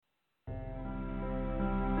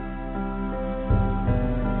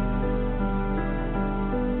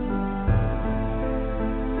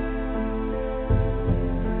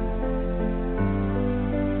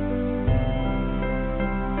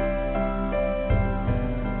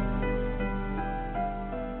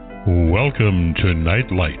Welcome to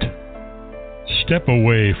Nightlight. Step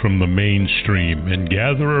away from the mainstream and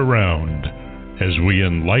gather around as we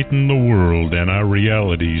enlighten the world and our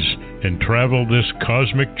realities and travel this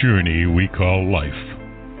cosmic journey we call life.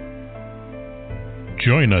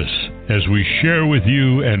 Join us as we share with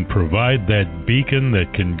you and provide that beacon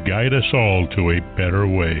that can guide us all to a better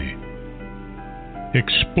way.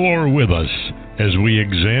 Explore with us as we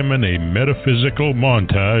examine a metaphysical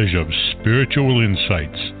montage of spiritual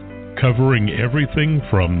insights, covering everything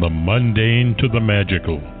from the mundane to the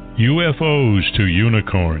magical, UFOs to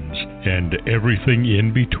unicorns, and everything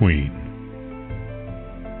in between.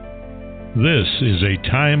 This is a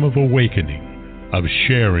time of awakening, of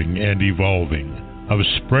sharing and evolving, of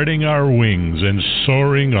spreading our wings and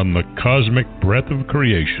soaring on the cosmic breath of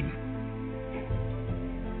creation.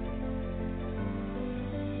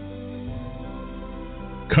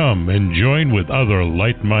 Come and join with other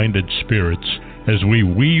light-minded spirits as we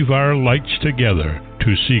weave our lights together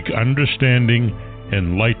to seek understanding,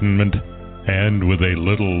 enlightenment, and, with a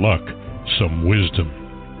little luck, some wisdom.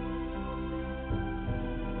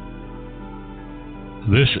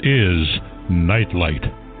 This is Nightlight,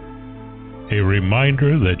 a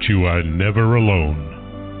reminder that you are never alone.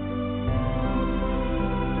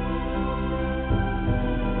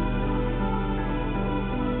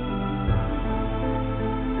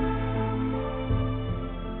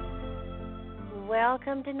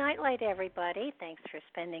 Welcome to Nightlight, everybody. Thanks for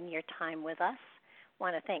spending your time with us. I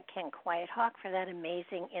want to thank Ken Quiethawk for that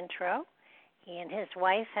amazing intro. He and his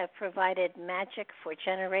wife have provided magic for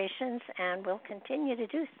generations and will continue to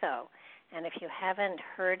do so. And if you haven't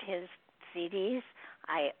heard his CDs,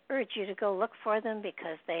 I urge you to go look for them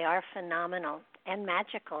because they are phenomenal and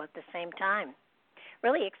magical at the same time.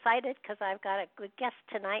 Really excited because I've got a good guest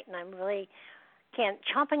tonight, and I'm really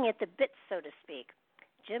chomping at the bit, so to speak.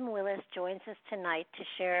 Jim Willis joins us tonight to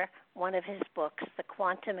share one of his books, The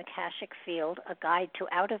Quantum Akashic Field, A Guide to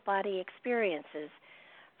Out-of-Body Experiences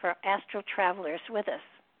for Astral Travelers, with us.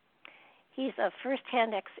 He is a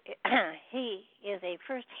first-hand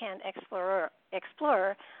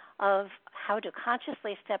explorer of how to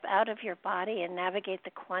consciously step out of your body and navigate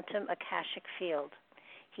the quantum akashic field.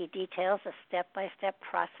 He details a step-by-step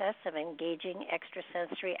process of engaging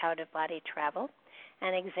extrasensory out-of-body travel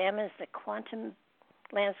and examines the quantum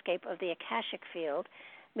landscape of the akashic field,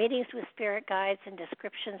 meetings with spirit guides, and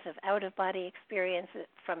descriptions of out-of-body experiences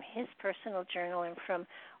from his personal journal and from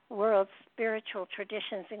world spiritual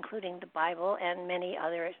traditions, including the Bible and many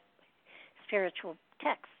other spiritual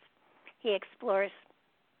texts. He explores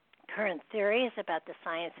current theories about the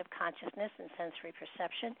science of consciousness and sensory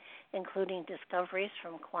perception, including discoveries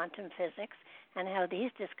from quantum physics, and how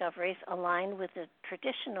these discoveries align with the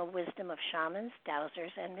traditional wisdom of shamans,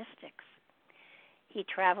 dowsers, and mystics. He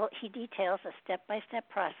details a step-by-step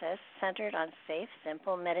process centered on safe,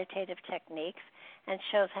 simple, meditative techniques and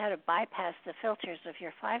shows how to bypass the filters of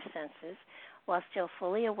your five senses while still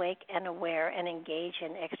fully awake and aware and engage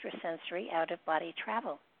in extrasensory out-of-body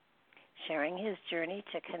travel. Sharing his journey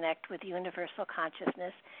to connect with universal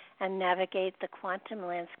consciousness and navigate the quantum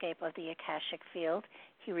landscape of the Akashic field,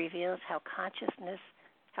 he reveals how conscious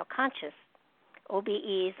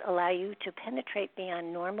OBEs allow you to penetrate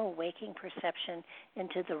beyond normal waking perception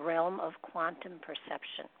into the realm of quantum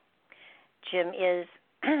perception. Jim is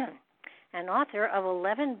an author of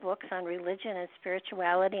 11 books on religion and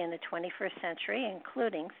spirituality in the 21st century,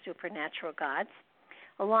 including Supernatural Gods,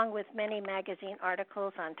 along with many magazine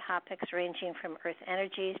articles on topics ranging from earth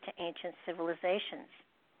energies to ancient civilizations.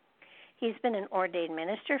 He's been an ordained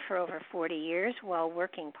minister for over 40 years while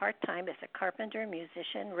working part-time as a carpenter,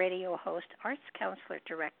 musician, radio host, arts counselor,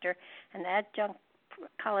 director, and adjunct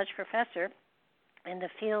college professor in the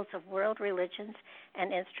fields of world religions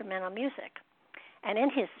and instrumental music. And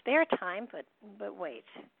in his spare time, but wait,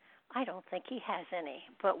 I don't think he has any,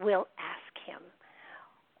 but we'll ask him.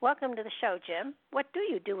 Welcome to the show, Jim. What do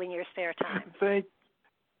you do in your spare time?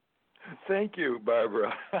 Thank you,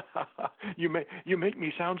 Barbara. You make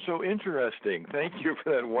me sound so interesting. Thank you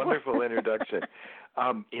for that wonderful introduction.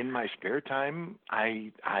 In my spare time,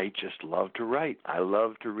 I just love to write. I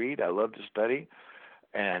love to read. I love to study,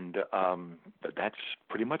 and that's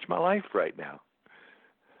pretty much my life right now.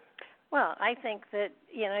 Well, I think that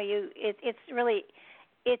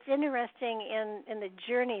it's interesting in the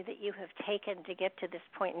journey that you have taken to get to this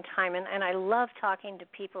point in time. And I love talking to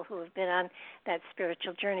people who have been on that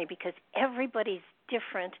spiritual journey because everybody's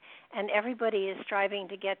different and everybody is striving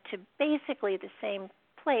to get to basically the same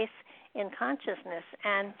place in consciousness.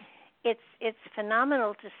 And it's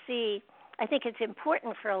phenomenal to see. I think it's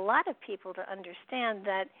important for a lot of people to understand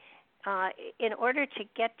that in order to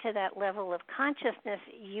get to that level of consciousness,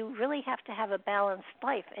 you really have to have a balanced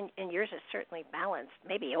life, and yours is certainly balanced,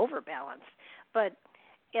 maybe overbalanced. But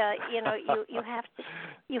you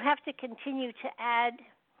have to continue to add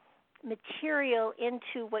material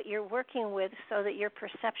into what you're working with so that your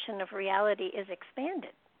perception of reality is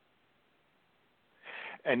expanded.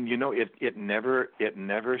 And it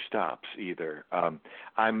never stops either.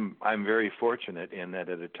 I'm very fortunate in that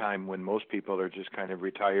at a time when most people are just kind of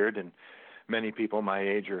retired, and many people my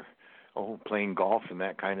age are playing golf and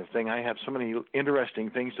that kind of thing, I have so many interesting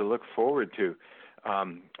things to look forward to.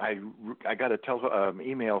 I got a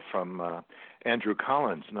email from Andrew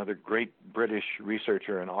Collins, another great British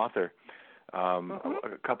researcher and author,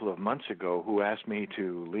 a couple of months ago, who asked me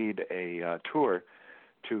to lead a tour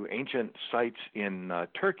to ancient sites in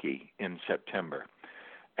Turkey in September.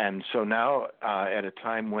 And so now, at a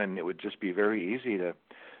time when it would just be very easy to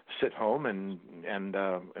sit home and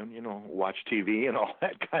watch TV and all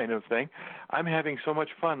that kind of thing, I'm having so much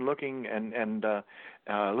fun looking and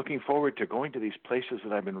looking forward to going to these places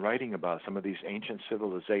that I've been writing about, some of these ancient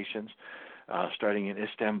civilizations, starting in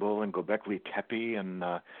Istanbul and Göbekli Tepe,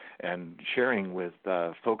 and sharing with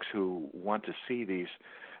folks who want to see these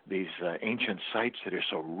ancient sites that are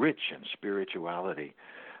so rich in spirituality.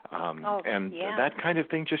 That kind of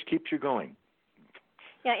thing just keeps you going.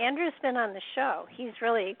 Yeah, Andrew's been on the show. He's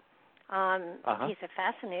really, he's a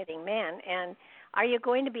fascinating man. And are you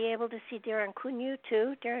going to be able to see Derinkuyu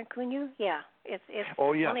too? Derinkuyu? Yeah. It's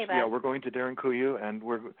oh, yes. Yeah, we're going to Derinkuyu, and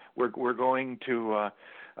we're going to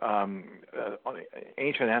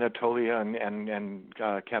ancient Anatolia and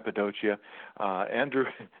Cappadocia. Andrew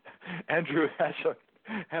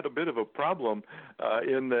had a bit of a problem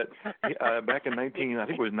in that back in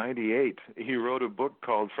 98, he wrote a book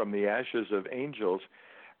called From the Ashes of Angels,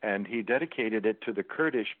 and he dedicated it to the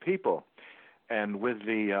Kurdish people. And with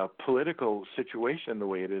the political situation the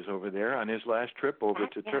way it is over there, on his last trip over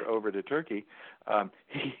to Turkey,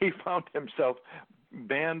 he found himself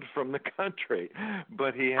banned from the country.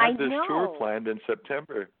 But he had this tour planned in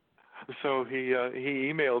September. So he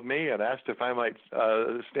emailed me and asked if I might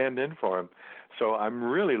stand in for him. So I'm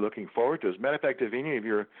really looking forward to it. As a matter of fact, if any of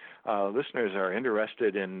your listeners are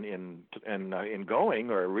interested in going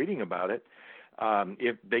or reading about it,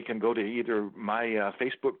 if they can go to either my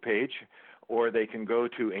Facebook page, or they can go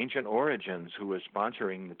to Ancient Origins, who is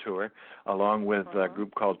sponsoring the tour, along with a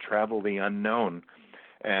group called Travel the Unknown.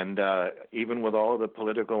 And even with all of the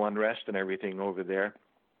political unrest and everything over there,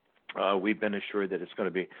 we've been assured that it's going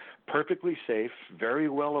to be perfectly safe, very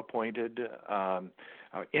well appointed,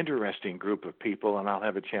 interesting group of people, and I'll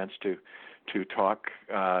have a chance to talk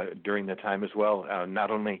during the time as well,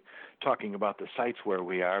 not only talking about the sites where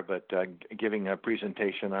we are, but giving a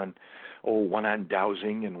presentation on one on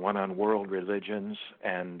dowsing and one on world religions,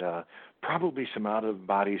 and probably some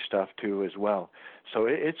out-of-body stuff too as well. So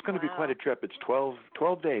it's going to be quite a trip. It's 12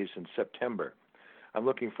 days in September. I'm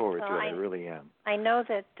looking forward to it. I really am. I know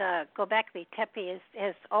that Göbekli Tepe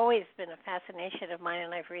has always been a fascination of mine,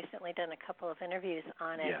 and I've recently done a couple of interviews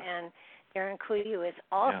on it. Yeah. And Derinkuyu has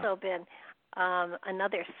also been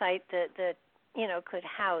another site that could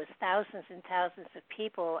house thousands and thousands of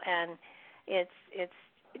people, and it's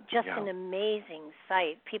just an amazing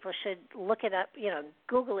site. People should look it up,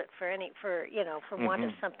 Google it for want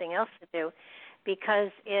of something else to do,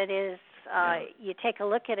 because it is. You take a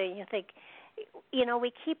look at it and you think.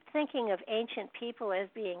 We keep thinking of ancient people as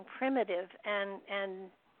being primitive, and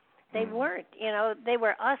they weren't. They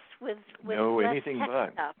were us with less anything tech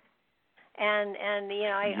but stuff. And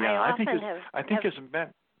I often I think as a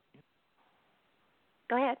matter.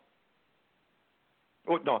 Go ahead.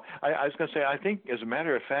 Oh no, I was going to say I think as a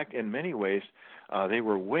matter of fact, in many ways, they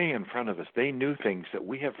were way in front of us. They knew things that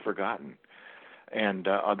we have forgotten, and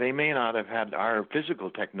they may not have had our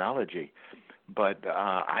physical technology. But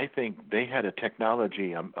I think they had a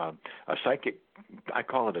technology, a psychic, I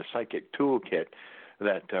call it a psychic toolkit,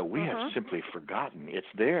 that we have simply forgotten. It's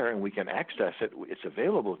there and we can access it. It's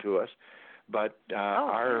available to us, but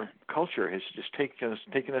our culture has just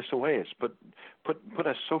taken us away. It's put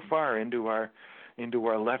us so far into our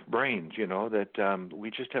left brains, that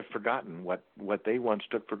we just have forgotten what they once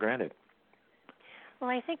took for granted. Well,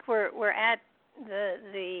 I think we're at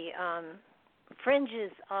the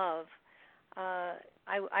fringes of.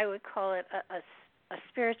 I would call it a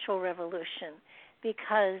spiritual revolution,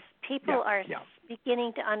 because people are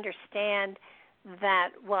beginning to understand that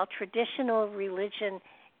while traditional religion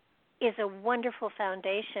is a wonderful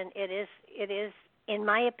foundation, it is in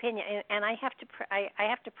my opinion, and I have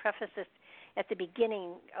to preface this at the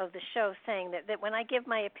beginning of the show saying that when I give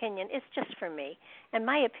my opinion, it's just for me, and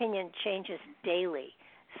my opinion changes daily.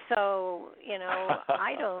 So,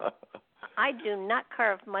 I do not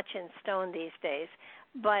carve much in stone these days,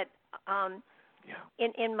 but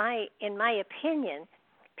in my opinion,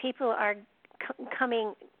 people are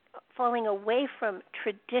falling away from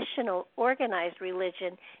traditional organized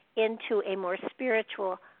religion into a more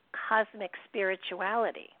spiritual, cosmic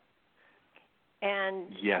spirituality. And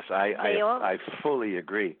yes, I fully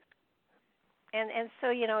agree. And so,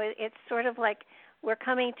 it's sort of like we're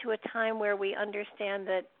coming to a time where we understand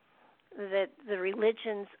that the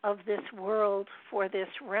religions of this world for this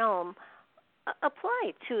realm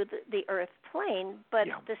apply to the earth plane, but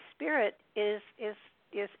the spirit is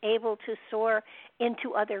able to soar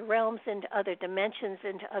into other realms, into other dimensions,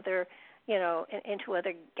 into other into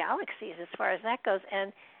other galaxies as far as that goes.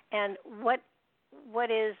 And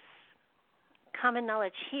what is common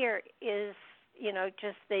knowledge here is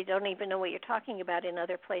just they don't even know what you're talking about in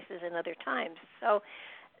other places and other times. So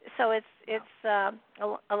it's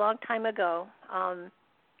a long time ago.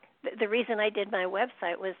 The reason I did my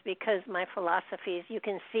website was because my philosophies, you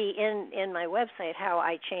can see in my website how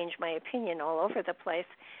I change my opinion all over the place.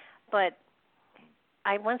 But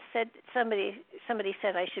I once said, somebody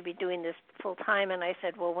said I should be doing this full time, and I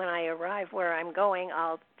said, well, when I arrive where I'm going,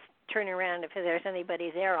 I'll turn around. If there's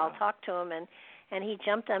anybody there, I'll talk to him. And he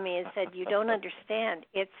jumped on me and said, you don't understand.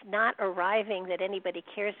 It's not arriving that anybody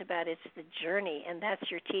cares about. It's the journey, and that's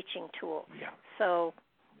your teaching tool. Yeah. So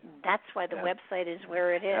that's why the website is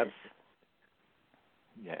where it is.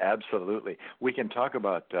 Yeah, absolutely. We can talk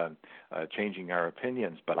about changing our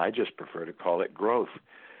opinions, but I just prefer to call it growth.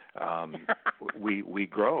 We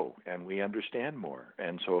grow and we understand more,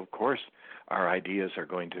 and so of course our ideas are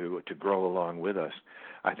going to grow along with us.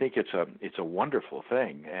 I think it's a wonderful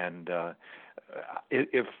thing, and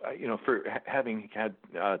if for having had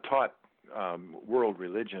taught world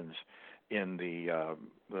religions in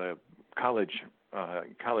the college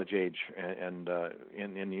age and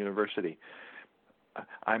in the university,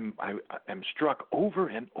 I'm struck over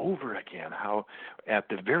and over again how at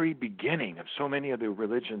the very beginning of so many of the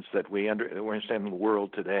religions that we understand in the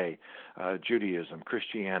world today, Judaism,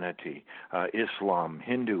 Christianity, Islam,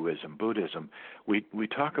 Hinduism, Buddhism, we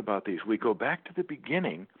talk about these. We go back to the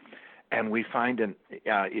beginning, and we find an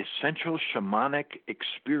essential shamanic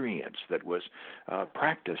experience that was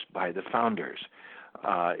practiced by the founders.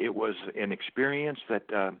 It was an experience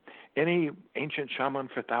that any ancient shaman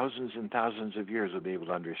for thousands and thousands of years would be able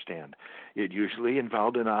to understand. It usually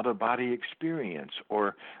involved an out-of-body experience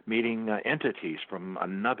or meeting entities from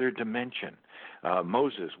another dimension.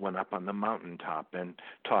 Moses went up on the mountaintop and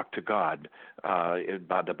talked to God.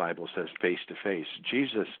 The Bible says face to face.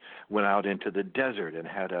 Jesus went out into the desert and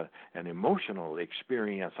had an emotional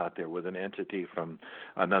experience out there with an entity from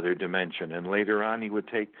another dimension. And later on, he would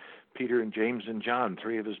take Peter and James and John,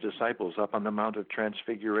 three of his disciples, up on the Mount of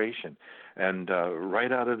Transfiguration. And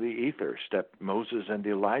right out of the ether stepped Moses and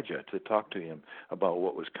Elijah to talk to him about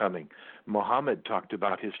what was coming. Muhammad talked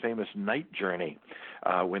about his famous night journey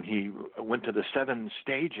when he went to the 7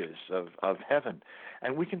 stages of heaven.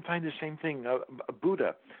 And we can find the same thing.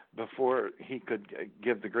 Buddha, before he could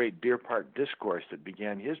give the great Deer Park Discourse that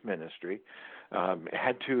began his ministry,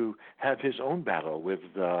 had to have his own battle with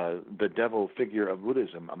the devil figure of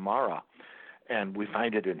Buddhism, Amara. And we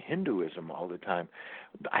find it in Hinduism all the time.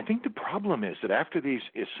 I think the problem is that after these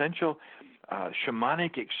essential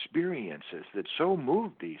shamanic experiences that so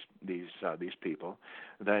moved these people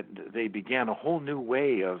that they began a whole new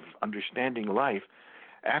way of understanding life,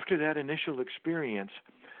 after that initial experience,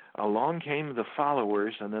 along came the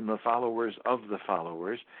followers and then the followers of the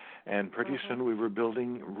followers, and pretty soon we were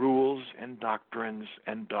building rules and doctrines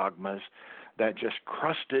and dogmas that just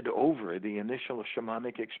crusted over the initial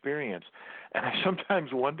shamanic experience. And I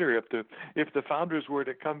sometimes wonder if the founders were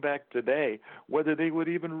to come back today, whether they would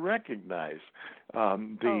even recognize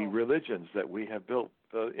the religions that we have built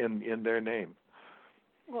in their name.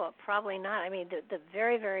 Well, probably not. I mean, the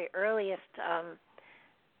very, very earliest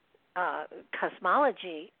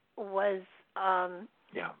cosmology was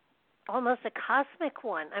almost a cosmic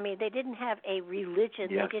one. I mean, they didn't have a religion.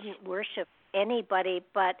 Yes. They didn't worship anybody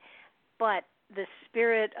but the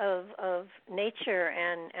spirit of nature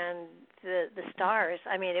and the stars.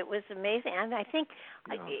 I mean, it was amazing. And I think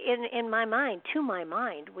in my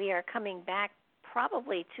mind, we are coming back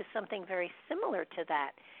probably to something very similar to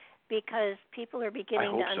that, because people are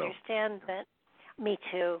beginning to understand that. Me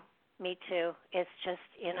too. It's just,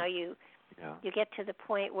 you get to the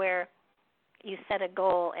point where you set a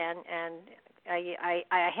goal, and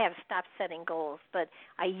I have stopped setting goals, but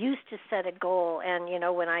I used to set a goal, and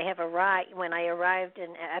when I arrived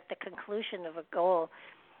at the conclusion of a goal,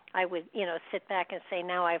 I would, sit back and say,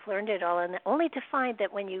 now I've learned it all, and only to find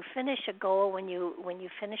that when you finish a goal, when you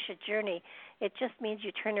finish a journey, it just means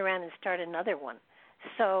you turn around and start another one.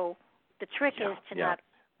 So the trick is to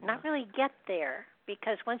not really get there,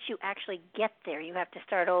 because once you actually get there, you have to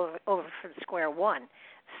start over from square one.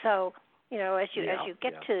 So, as you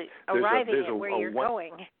get to arriving at where you're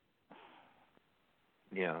going.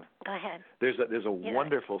 Yeah. Go ahead. There's a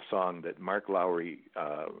wonderful song that Mark Lowry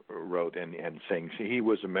wrote and sings. He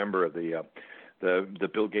was a member of the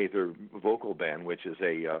Bill Gaither vocal band, which is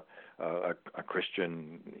a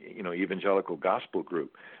Christian, evangelical gospel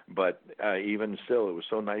group. But even still, it was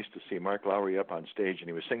so nice to see Mark Lowry up on stage, and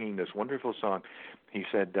he was singing this wonderful song. He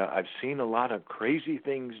said, "I've seen a lot of crazy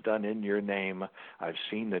things done in your name. I've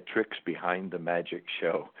seen the tricks behind the magic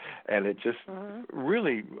show." And it just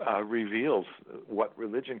really reveals what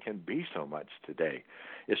religion can be so much today,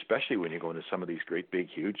 especially when you go into some of these great, big,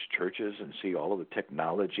 huge churches and see all of the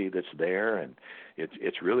technology that's there. And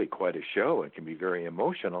it's really quite a show. It can be very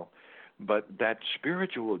emotional. But that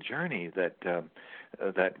spiritual journey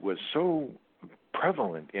that was so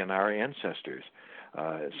prevalent in our ancestors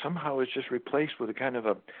somehow is just replaced with a kind of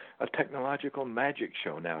a technological magic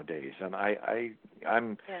show nowadays. And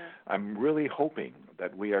I'm really hoping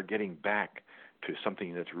that we are getting back to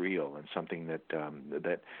something that's real and something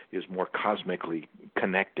that is more cosmically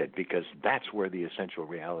connected, because that's where the essential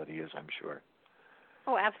reality is, I'm sure.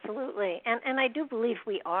 Oh, absolutely. And I do believe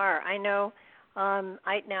we are. I know.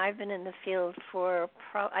 I've been in the field for,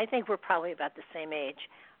 I think we're probably about the same age.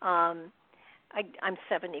 I'm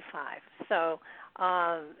 75, so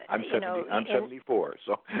I'm 74,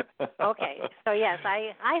 so okay. So yes,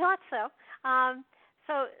 I thought so.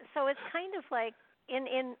 So it's kind of like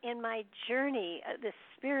in my journey, this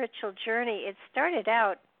spiritual journey. It started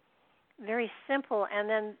out very simple, and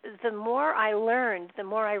then the more I learned, the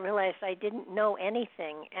more I realized I didn't know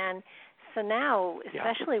anything. And so now,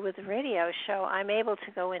 especially with the radio show, I'm able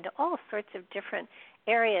to go into all sorts of different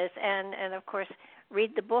areas and of course,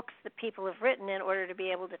 read the books that people have written in order to be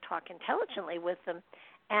able to talk intelligently with them.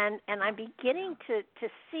 And I'm beginning to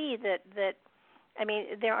see that I mean,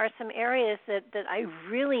 there are some areas that I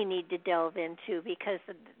really need to delve into because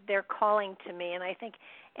they're calling to me. And I think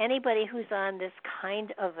anybody who's on this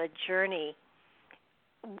kind of a journey,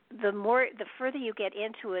 the further you get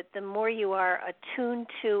into it, the more you are attuned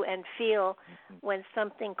to and feel when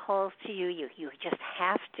something calls to you. You just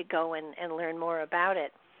have to go and learn more about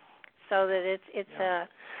it, so that it's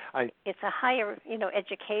a higher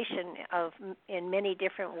education in many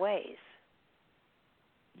different ways.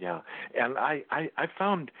 Yeah, and I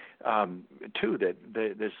found too that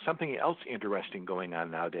there's something else interesting going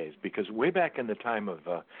on nowadays, because way back in the time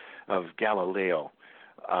of Galileo,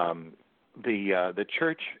 the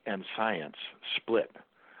church and science split,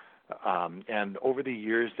 and over the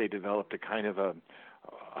years they developed a kind of a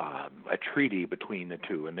treaty between the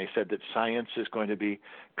two, and they said that science is going to be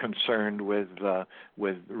concerned with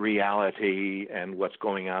reality and what's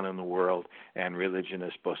going on in the world, and religion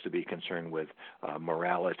is supposed to be concerned with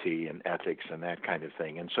morality and ethics and that kind of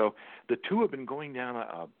thing. And so the two have been going down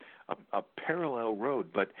a parallel road,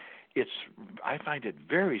 but I find it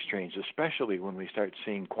very strange, especially when we start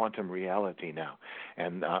seeing quantum reality now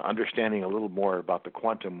and understanding a little more about the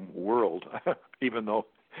quantum world, even though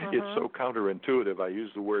it's so counterintuitive. I use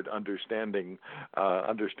the word understanding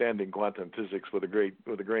quantum physics with a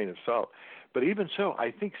grain of salt. But even so,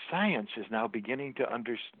 I think science is now beginning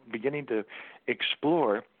to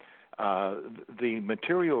explore the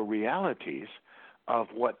material realities of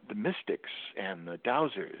what the mystics and the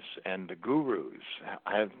dowsers and the gurus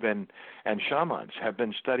and shamans have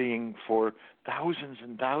been studying for thousands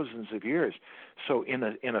and thousands of years. So in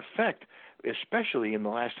effect, especially in the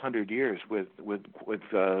last 100 years with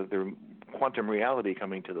the quantum reality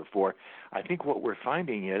coming to the fore, I think what we're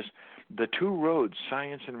finding is the two roads,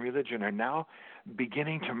 science and religion, are now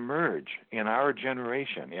beginning to merge in our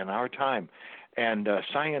generation, in our time. And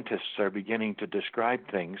scientists are beginning to describe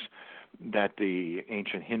things that the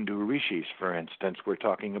ancient Hindu rishis, for instance, were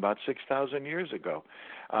talking about 6,000 years ago.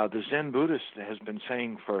 The Zen Buddhist has been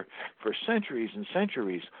saying for centuries and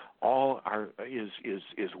centuries, all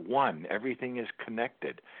is one. Everything is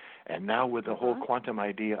connected. And now with the whole quantum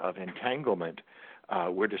idea of entanglement,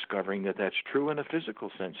 we're discovering that that's true in a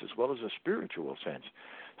physical sense as well as a spiritual sense.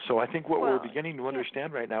 So I think what we're beginning to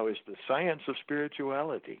understand right now is the science of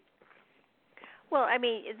spirituality. Well, I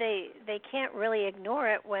mean, they can't really ignore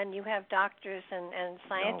it when you have doctors and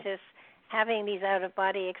scientists having these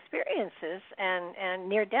out-of-body experiences and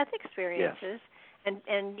near-death experiences, and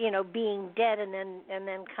being dead and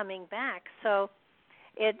then coming back. So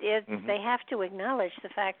they have to acknowledge the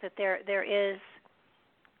fact that there is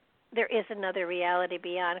there is another reality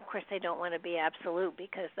beyond. Of course, they don't want to be absolute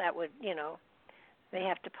because that would, they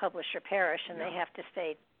have to publish or perish, and they have to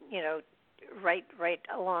stay, right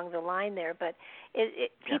along the line there. But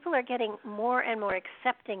people are getting more and more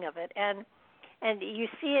accepting of it, and you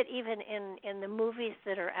see it even in the movies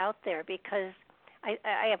that are out there, because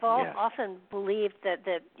I have often believed that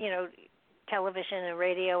television and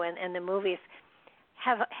radio and the movies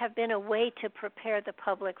have been a way to prepare the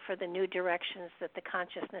public for the new directions that the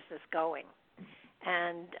consciousness is going.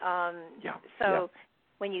 And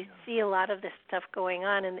when you see a lot of this stuff going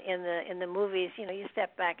on in the movies, you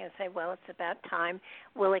step back and say, well, it's about time.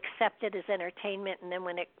 We'll accept it as entertainment, and then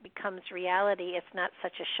when it becomes reality, it's not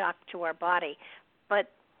such a shock to our body.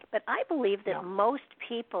 But I believe that most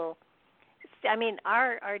people,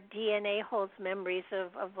 our DNA holds memories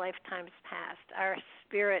of lifetimes past. Our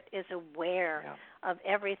spirit is aware of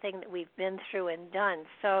everything that we've been through and done.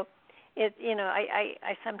 So,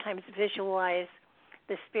 I sometimes visualize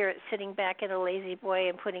the spirit sitting back in a lazy boy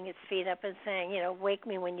and putting its feet up and saying, wake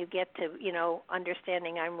me when you get to,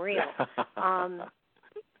 understanding I'm real.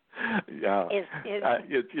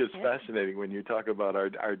 It's fascinating when you talk about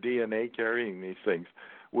our DNA carrying these things.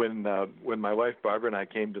 When my wife Barbara and I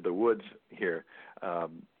came to the woods here,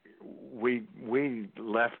 we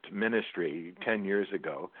left ministry 10 years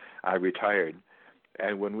ago. I retired,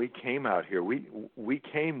 and when we came out here, we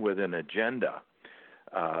came with an agenda.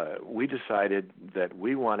 We decided that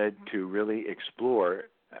we wanted to really explore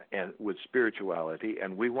with spirituality,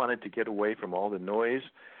 and we wanted to get away from all the noise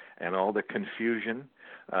and all the confusion.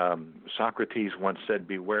 Socrates once said,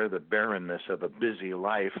 "Beware the barrenness of a busy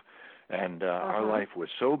life," and our life was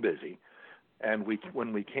so busy. And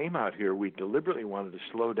when we came out here, we deliberately wanted to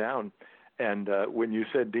slow down. And when you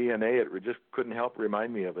said DNA, it just couldn't help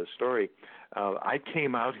remind me of a story. I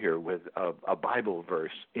came out here with a Bible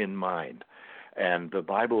verse in mind. And the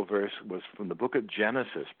Bible verse was from the book of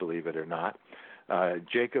Genesis, believe it or not.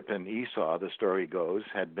 Jacob and Esau, the story goes,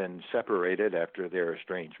 had been separated after their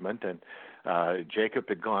estrangement, and Jacob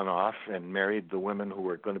had gone off and married the women who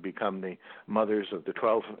were going to become the mothers of the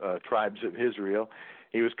 12 tribes of Israel.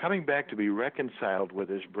 He was coming back to be reconciled with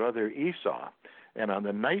his brother Esau, and on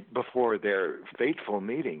the night before their fateful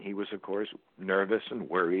meeting, he was, of course, nervous and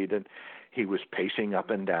worried, and he was pacing up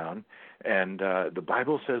and down. And the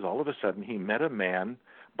Bible says all of a sudden he met a man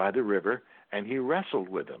by the river, and he wrestled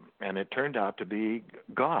with him. And it turned out to be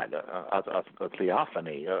God, a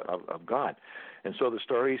theophany of God. And so the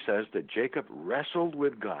story says that Jacob wrestled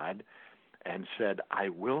with God and said, "I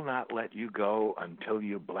will not let you go until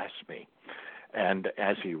you bless me." And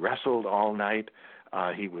as he wrestled all night,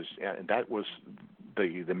 that was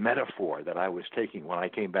the metaphor that I was taking when I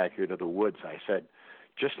came back here to the woods. I said,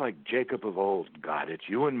 just like Jacob of old, God, it's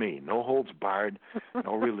you and me, no holds barred,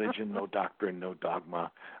 no religion, no doctrine, no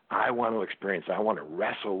dogma. I want to experience, I want to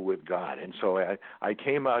wrestle with God. And so I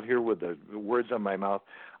came out here with the words on my mouth,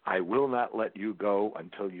 "I will not let you go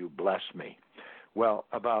until you bless me." Well,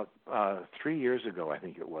 about 3 years ago, I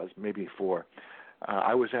think it was, maybe 4,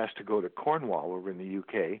 I was asked to go to Cornwall over in the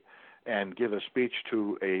UK and give a speech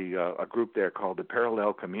to a group there called the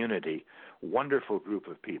Parallel Community, wonderful group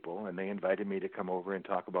of people, and they invited me to come over and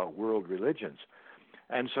talk about world religions.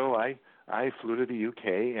 And so I flew to the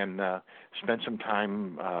UK and spent some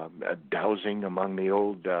time dowsing among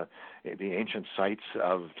the ancient sites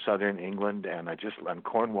of southern England, and on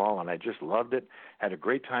Cornwall, and I just loved it, had a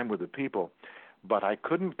great time with the people. But I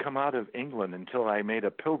couldn't come out of England until I made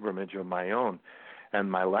a pilgrimage of my own. And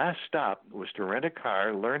my last stop was to rent a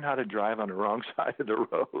car, learn how to drive on the wrong side of the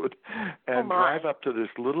road, and drive up to this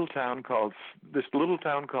little town called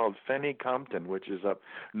Fenny Compton, which is up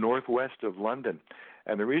northwest of London.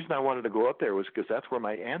 And the reason I wanted to go up there was because that's where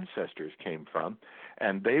my ancestors came from,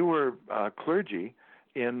 and they were clergy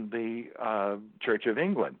in the Church of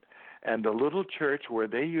England. And the little church where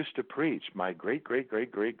they used to preach, my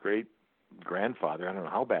great-great-great-great-great-grandfather, I don't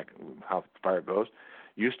know how far it goes,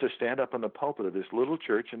 used to stand up in the pulpit of this little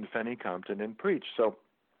church in Fenny Compton and preach. So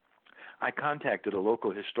I contacted a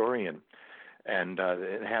local historian and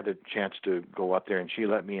had a chance to go up there, and she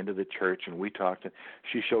let me into the church, and we talked. And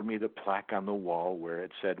she showed me the plaque on the wall where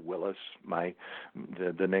it said Willis,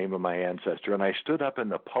 the name of my ancestor. And I stood up in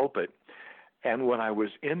the pulpit, and when I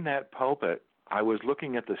was in that pulpit, I was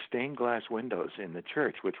looking at the stained glass windows in the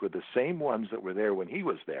church, which were the same ones that were there when he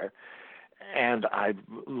was there. And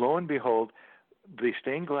lo and behold, the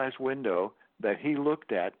stained glass window that he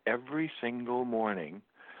looked at every single morning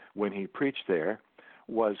when he preached there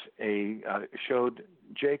showed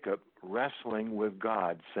Jacob wrestling with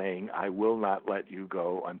God, saying, "I will not let you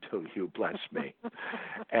go until you bless me."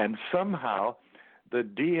 And somehow the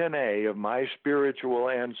DNA of my spiritual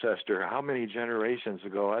ancestor, how many generations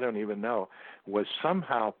ago, I don't even know, was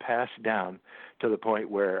somehow passed down to the point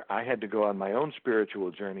where I had to go on my own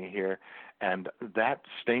spiritual journey here, and that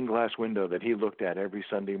stained glass window that he looked at every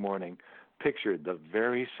Sunday morning pictured the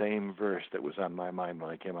very same verse that was on my mind when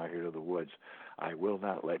I came out here to the woods. I will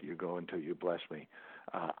not let you go until you bless me.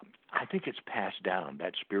 I think it's passed down,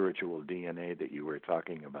 that spiritual DNA that you were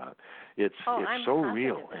talking about. It's so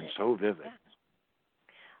real and so vivid. Yeah.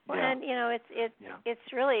 Well, and it's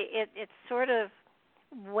really it's sort of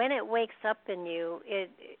when it wakes up in you,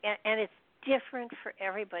 and it's different for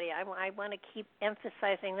everybody. I want to keep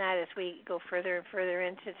emphasizing that as we go further and further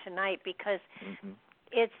into tonight, because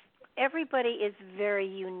it's everybody is very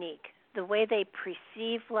unique. The way they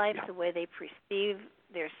perceive life, the way they perceive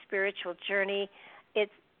their spiritual journey,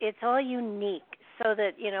 it's all unique. So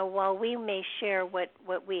that while we may share what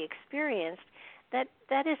we experienced, that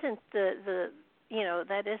isn't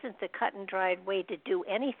that isn't the cut and dried way to do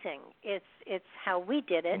anything. It's how we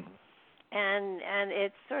did it, and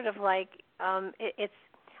it's sort of like it's.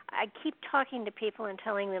 I keep talking to people and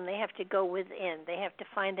telling them they have to go within. They have to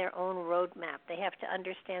find their own roadmap. They have to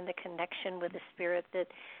understand the connection with the spirit that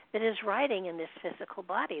is riding in this physical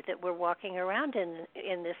body that we're walking around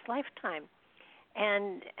in this lifetime.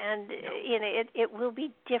 And it will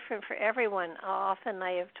be different for everyone. Often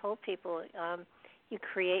I have told people you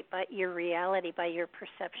create your reality by your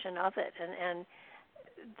perception of it, and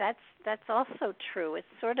that's also true. It's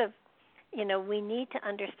sort of we need to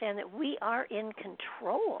understand that we are in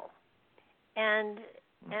control, and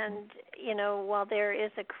while there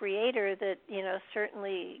is a creator that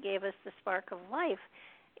certainly gave us the spark of life,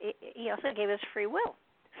 he also gave us free will.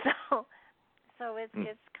 So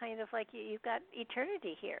it's kind of like you've got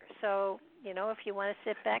eternity here. So if you want to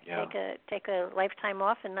sit back, take a lifetime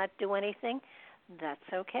off and not do anything,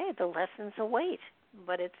 that's okay. The lessons await,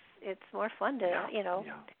 but it's more fun to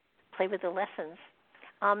play with the lessons.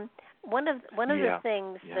 One of the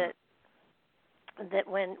things that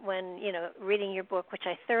when reading your book, which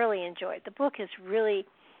I thoroughly enjoyed, the book is really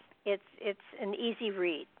it's an easy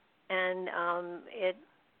read, and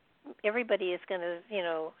everybody is going to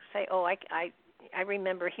say, oh, I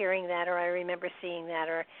remember hearing that, or I remember seeing that,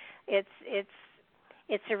 or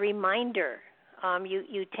it's a reminder.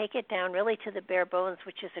 You take it down really to the bare bones,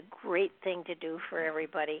 which is a great thing to do for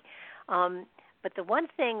everybody. But the one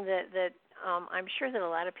thing that I'm sure that a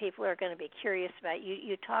lot of people are going to be curious about,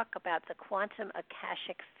 you talk about the Quantum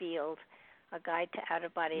Akashic Field, a guide to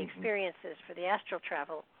out-of-body experiences for the astral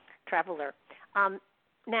traveler.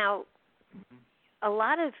 Now, a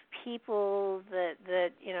lot of people that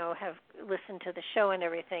have listened to the show and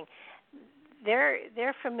everything,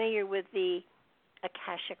 they're familiar with the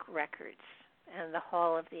Akashic Records and the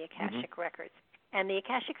Hall of the Akashic Records. And the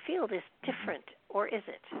Akashic Field is different, or is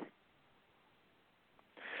it?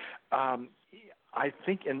 I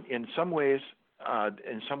think in some ways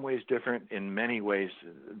different, in many ways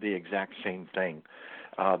the exact same thing.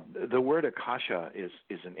 The word Akasha is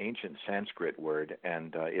an ancient Sanskrit word,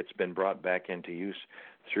 and it's been brought back into use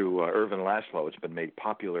through Irvin Laszlo. It's been made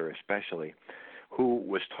popular especially, who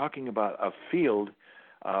was talking about a field,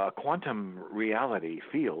 a quantum reality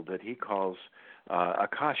field that he calls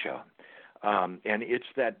Akasha. And it's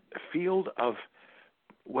that field of,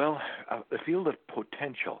 the field of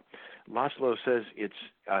potential. Laszlo says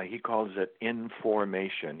he calls it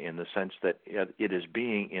information, in the sense that it is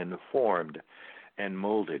being informed and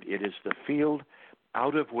molded. It is the field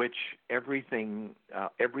out of which everything,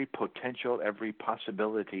 every potential, every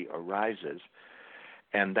possibility arises.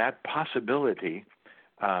 And that possibility,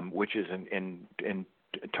 which is in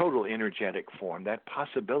total energetic form, that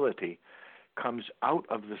possibility comes out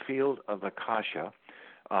of the field of Akasha,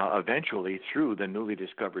 eventually through the newly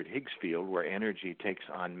discovered Higgs field, where energy takes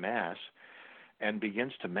on mass and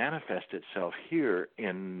begins to manifest itself here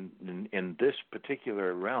in this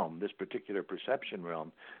particular realm, this particular perception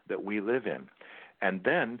realm that we live in. And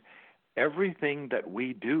then everything that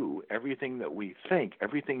we do, everything that we think,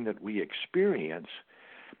 everything that we experience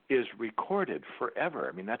is recorded forever.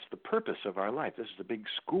 I mean, that's the purpose of our life. This is a big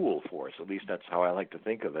school for us. At least that's how I like to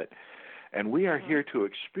think of it. And we are here to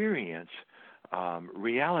experience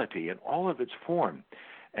reality in all of its form.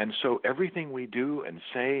 And so everything we do and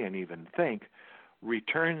say and even think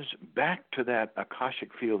returns back to that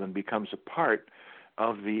Akashic field and becomes a part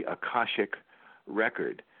of the Akashic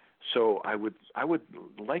record. So I would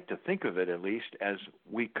like to think of it, at least, as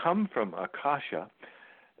we come from Akasha,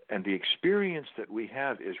 and the experience that we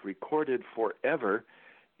have is recorded forever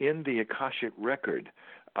in the Akashic record.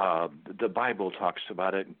 The Bible talks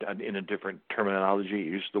about it in a different terminology. It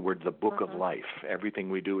uses the word the book of life. Everything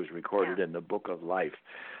we do is recorded in the book of life.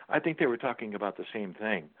 I think they were talking about the same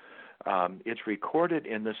thing. It's recorded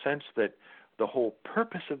in the sense that the whole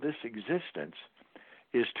purpose of this existence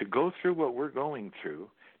is to go through what we're going through,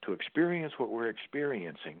 to experience what we're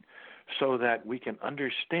experiencing, so that we can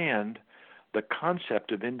understand the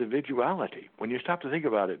concept of individuality. When you stop to think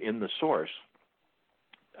about it in the source,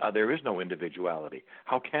 there is no individuality.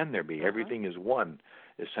 How can there be? Everything is one,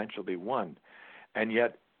 essentially one. And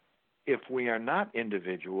yet, if we are not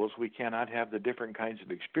individuals, we cannot have the different kinds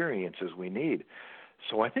of experiences we need.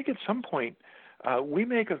 So I think at some point, we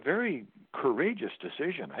make a very courageous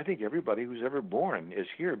decision. I think everybody who's ever born is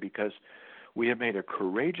here because we have made a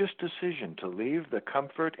courageous decision to leave the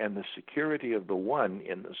comfort and the security of the one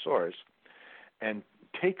in the source and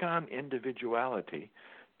take on individuality,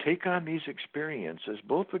 take on these experiences,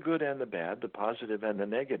 both the good and the bad, the positive and the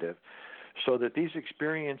negative, so that these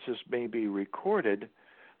experiences may be recorded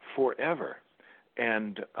forever.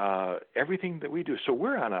 And everything that we do. So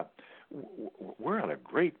we're on a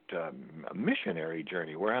great missionary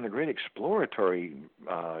journey. We're on a great exploratory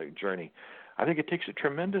journey. I think it takes a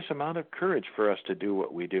tremendous amount of courage for us to do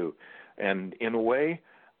what we do. And in a way,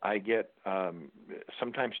 I get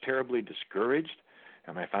sometimes terribly discouraged,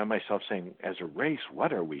 and I find myself saying, as a race,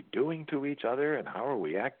 what are we doing to each other and how are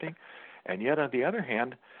we acting? And yet, on the other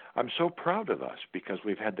hand, I'm so proud of us because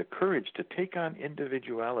we've had the courage to take on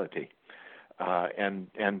individuality and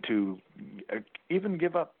to even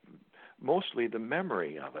give up mostly the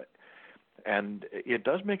memory of it. And it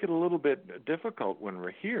does make it a little bit difficult when we're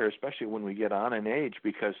here, especially when we get on in age,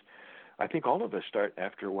 because I think all of us start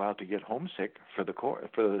after a while to get homesick for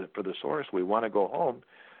the source. We want to go home,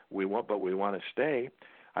 but we want to stay.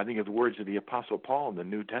 I think of the words of the Apostle Paul in the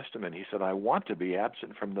New Testament. He said, "I want to be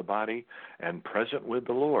absent from the body and present with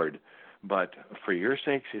the Lord, but for your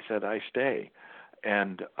sakes," he said, "I stay."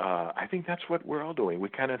 And I think that's what we're all doing. We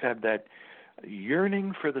kind of have that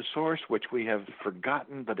yearning for the source, which we have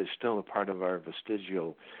forgotten, but is still a part of our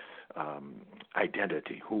vestigial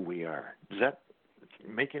identity, who we are. Does that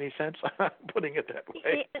make any sense? Putting it that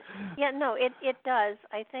way. No, it does.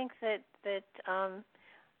 I think that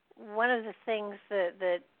one of the things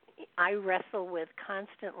that I wrestle with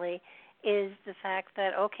constantly is the fact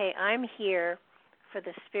that, okay, I'm here for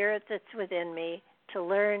the spirit that's within me to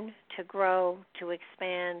learn, to grow, to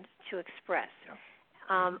expand, to express. Yeah.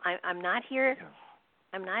 I'm not here. Yeah.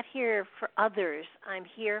 I'm not here for others. I'm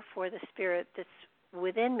here for the spirit that's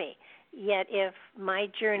within me. Yet, if my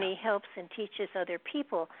journey helps and teaches other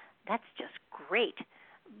people, that's just great.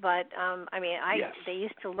 But they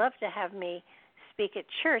used to love to have me speak at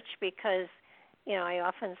church because, I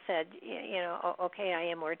often said, okay, I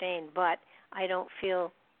am ordained, but I don't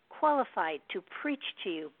feel qualified to preach to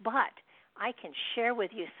you, but I can share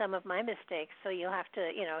with you some of my mistakes, so you'll have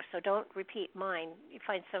to, so don't repeat mine. You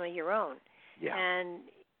find some of your own. Yeah. And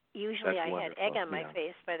usually I had egg on my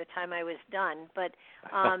face by the time I was done. But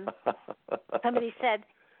somebody said,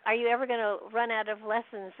 "Are you ever going to run out of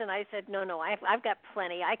lessons?" And I said, No, I've got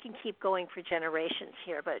plenty. I can keep going for generations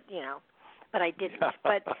here, but I didn't.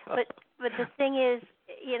 But the thing is,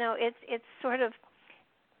 it's sort of,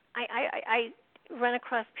 I run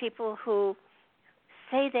across people who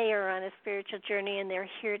say they are on a spiritual journey and they're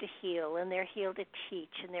here to heal and they're here to teach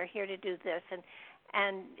and they're here to do this and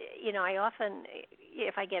I often,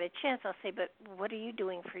 if I get a chance, I'll say, "But what are you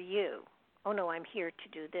doing for you?" "Oh no, I'm here to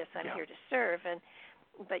do this. I'm here to serve."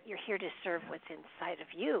 But you're here to serve what's inside of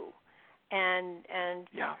you. And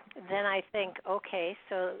then I think, okay,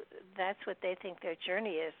 so that's what they think their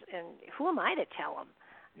journey is, and who am I to tell them?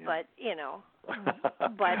 Yeah. But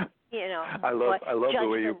I love the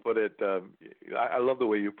way you put it. I love the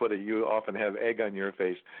way you put it. You often have egg on your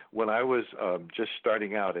face. When I was just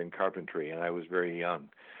starting out in carpentry, and I was very young,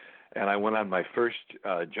 and I went on my first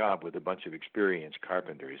job with a bunch of experienced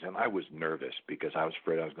carpenters, and I was nervous because I was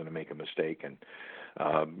afraid I was going to make a mistake and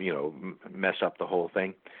mess up the whole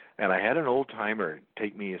thing. And I had an old timer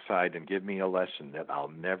take me aside and give me a lesson that I'll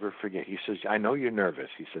never forget. He says, "I know you're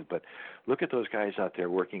nervous," he said, "but look at those guys out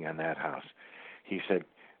there working on that house." He said,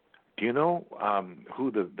 "Do you know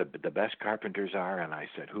who the best carpenters are?" And I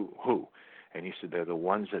said, Who? And he said, "They're the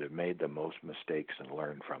ones that have made the most mistakes and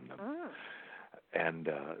learned from them." And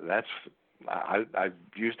I've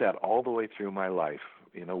used that all the way through my life.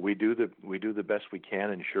 We do the best we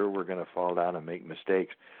can, and sure, we're going to fall down and make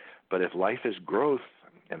mistakes. But if life is growth,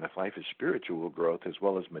 and if life is spiritual growth as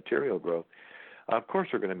well as material growth, of course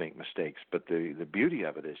we're going to make mistakes. But the beauty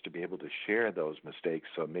of it is to be able to share those mistakes,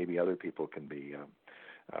 so maybe other people can be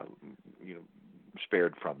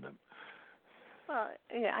spared from them. Well,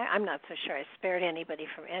 yeah, I'm not so sure I spared anybody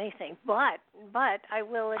from anything, but I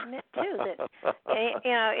will admit too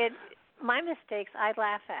that my mistakes I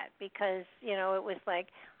laugh at because it was like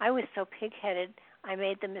I was so pig-headed. I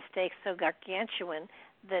made the mistake so gargantuan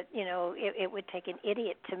that it would take an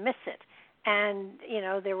idiot to miss it. And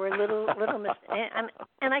there were little mistakes,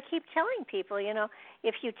 and I keep telling people,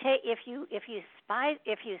 if you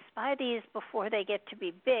spy these before they get to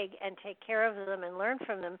be big and take care of them and learn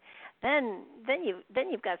from them, then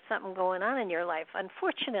you've got something going on in your life.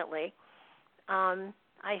 Unfortunately,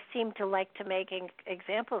 I seem to like to make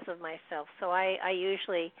examples of myself, so I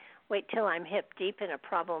usually wait till I'm hip deep in a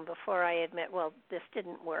problem before I admit, well, this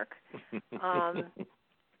didn't work.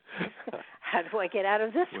 How do I get out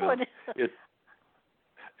of this one?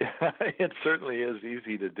 It certainly is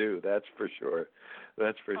easy to do. That's for sure.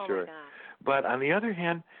 That's for sure. My God. But on the other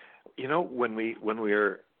hand, when we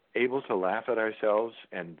are able to laugh at ourselves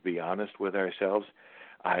and be honest with ourselves,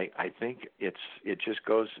 I think it just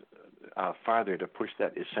goes farther to push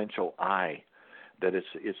that essential I, that it's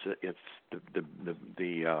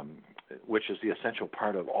the which is the essential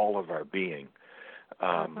part of all of our being.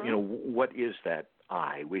 What is that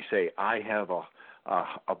I? We say I have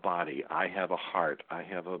a body, I have a heart, I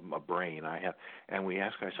have a brain, and we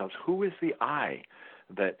ask ourselves, who is the I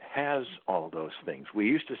that has all those things? We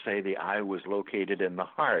used to say the I was located in the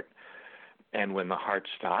heart, and when the heart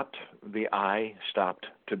stopped, the I stopped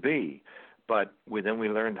to be. But then we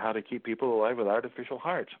learned how to keep people alive with artificial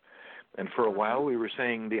hearts. And for a while we were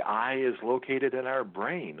saying the I is located in our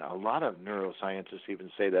brain. A lot of neuroscientists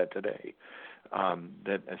even say that today.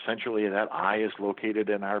 That essentially that I is located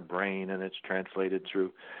in our brain, and it's translated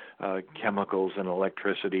through chemicals and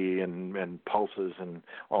electricity and pulses and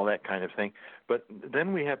all that kind of thing. But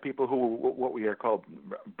then we have people who what we are called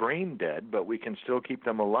brain dead, but we can still keep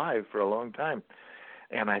them alive for a long time.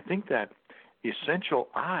 And I think that essential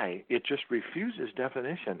I, it just refuses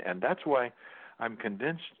definition, and that's why I'm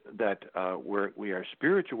convinced that we are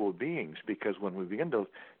spiritual beings, because when we begin to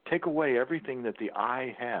take away everything that the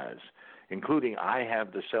I has, including I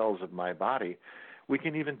have the cells of my body, we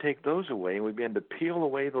can even take those away, and we begin to peel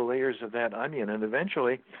away the layers of that onion, and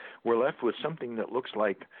eventually we're left with something that looks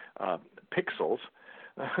like pixels,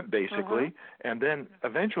 basically, and then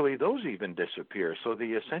eventually those even disappear. So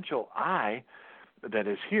the essential I that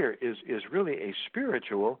is here is really a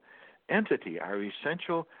spiritual entity. Our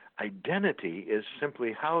essential identity is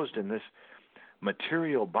simply housed in this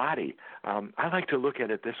material body. I like to look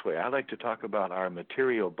at it this way. I like to talk about our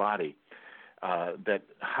material body that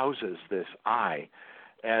houses this I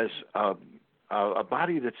as a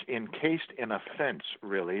body that's encased in a fence,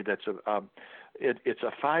 really. That's it's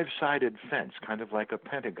a five-sided fence, kind of like a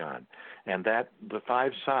pentagon, and that the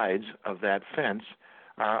five sides of that fence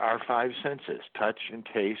are our five senses: touch and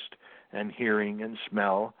taste and hearing and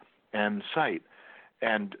smell and sight.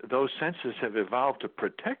 And those senses have evolved to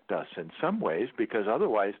protect us in some ways, because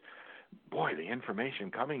otherwise, boy, the information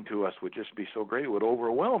coming to us would just be so great, it would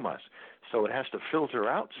overwhelm us. So it has to filter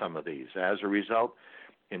out some of these. As a result,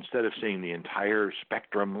 instead of seeing the entire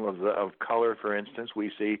spectrum of color, for instance,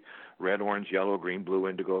 we see red, orange, yellow, green, blue,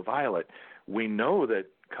 indigo, violet. We know that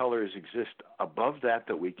colors exist above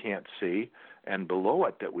that we can't see, and below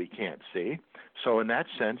it that we can't see. So in that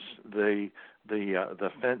sense, the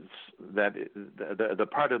fence that the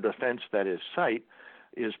part of the fence that is sight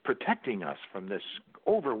is protecting us from this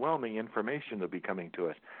overwhelming information that will be coming to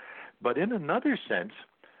us. But in another sense,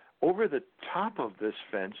 over the top of this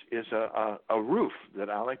fence is a roof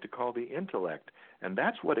that I like to call the intellect, and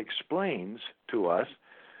that's what explains to us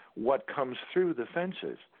what comes through the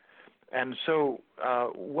fences. And so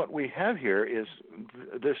what we have here is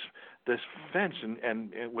this fence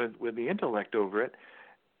and with the intellect over it,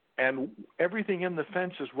 and everything in the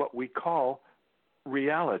fence is what we call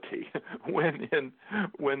reality.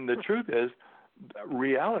 when the truth is,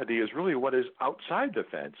 reality is really what is outside the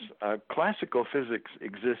fence. Classical physics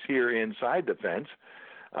exists here inside the fence,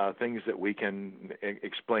 things that we can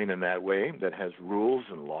explain in that way, that has rules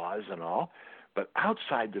and laws and all. But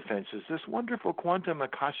outside the fence is this wonderful quantum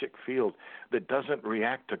akashic field that doesn't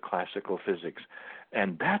react to classical physics.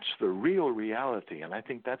 And that's the real reality. And I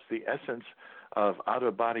think that's the essence of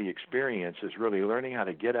out-of-body experience, is really learning how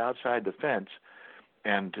to get outside the fence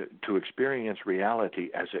and to experience reality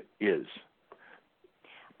as it is.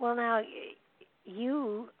 Well, now,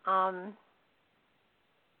 you,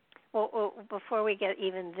 before we get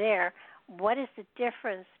even there, what is the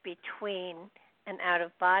difference between an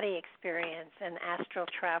out-of-body experience and astral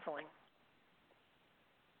traveling?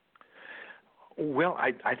 Well,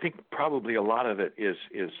 I think probably a lot of it is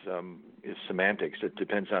semantics. It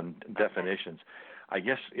depends on definitions. I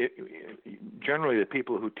guess generally the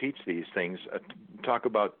people who teach these things talk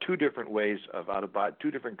about two different ways of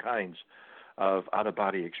two different kinds of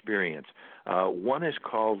out-of-body experience. One is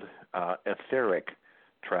called etheric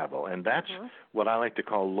travel, and that's what I like to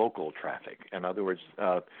call local traffic. In other words,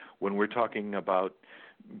 when we're talking about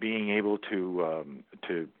being able to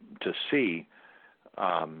see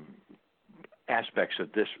aspects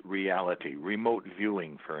of this reality, remote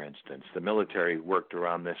viewing, for instance. The military worked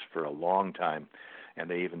around this for a long time, and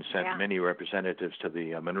they even sent many representatives to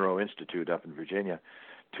the Monroe Institute up in Virginia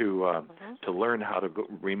to learn how to go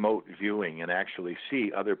remote viewing and actually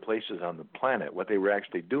see other places on the planet. What they were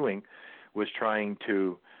actually doing was trying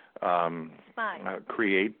to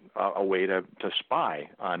create a way to spy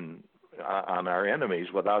on our enemies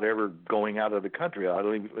without ever going out of the country,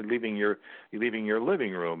 leaving your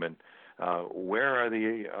living room. And where are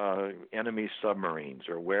the enemy submarines,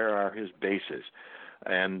 or where are his bases,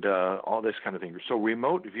 and all this kind of thing. So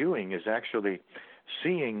remote viewing is actually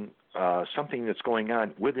seeing something that's going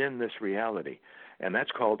on within this reality, and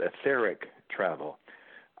that's called etheric travel.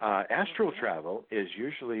 Astral travel is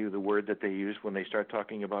usually the word that they use when they start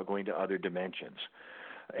talking about going to other dimensions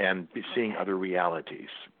and seeing other realities,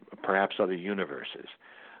 perhaps other universes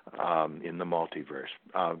in the multiverse.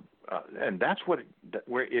 And that's where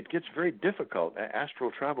it gets very difficult.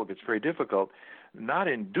 Astral travel gets very difficult. Not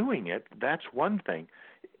in doing it, that's one thing.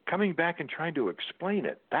 Coming back and trying to explain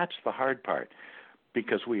it, that's the hard part,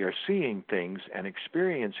 because we are seeing things and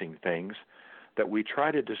experiencing things that we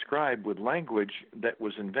try to describe with language that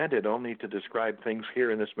was invented only to describe things here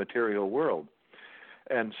in this material world.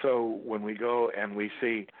 And so when we go and we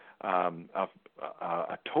see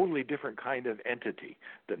a totally different kind of entity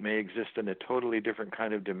that may exist in a totally different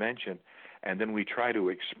kind of dimension, and then we try to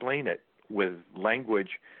explain it with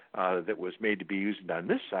language that was made to be used on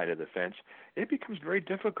this side of the fence, it becomes very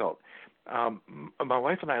difficult. My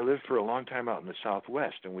wife and I lived for a long time out in the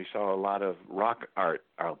Southwest, and we saw a lot of rock art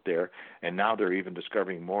out there, and now they're even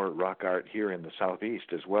discovering more rock art here in the Southeast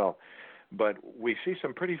as well. But we see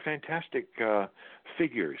some pretty fantastic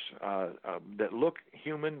figures that look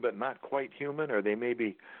human but not quite human, or they may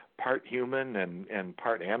be part human and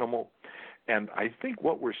part animal. And I think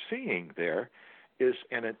what we're seeing there is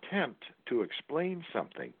an attempt to explain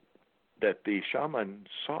something that the shaman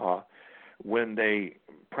saw when they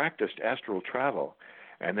practiced astral travel,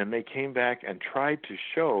 and then they came back and tried to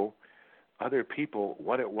show other people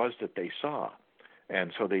what it was that they saw.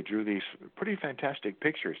 And so they drew these pretty fantastic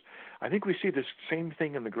pictures. I think we see this same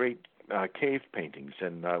thing in the great cave paintings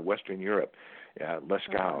in Western Europe,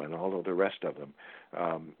 Lascaux and all of the rest of them.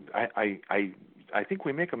 I think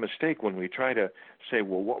we make a mistake when we try to say,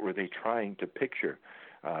 well, what were they trying to picture?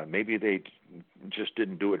 Maybe they just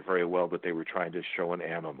didn't do it very well, but they were trying to show an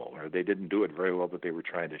animal, or they didn't do it very well, but they were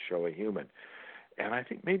trying to show a human. And I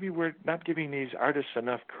think maybe we're not giving these artists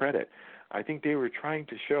enough credit. I think they were trying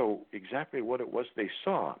to show exactly what it was they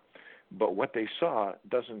saw, but what they saw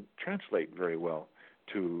doesn't translate very well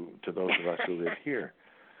to those of us who live here.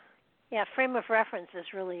 Yeah, frame of reference is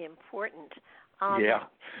really important.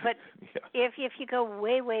 But if you go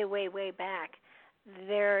way back,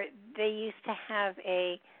 they used to have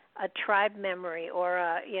a tribe memory,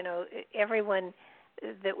 or everyone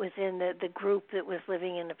that was in the group that was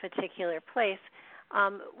living in a particular place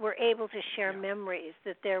were able to share memories,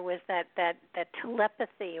 that there was that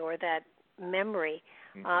telepathy or that memory,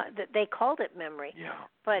 that they called it memory.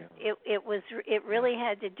 But it really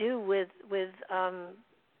had to do with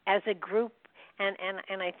as a group,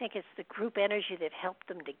 and I think it's the group energy that helped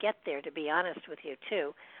them to get there, to be honest with you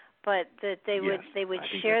too. But that they would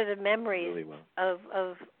share the memories really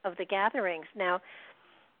of the gatherings. Now,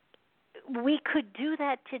 we could do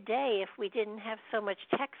that today if we didn't have so much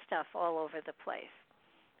tech stuff all over the place.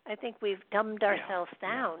 I think we've dumbed ourselves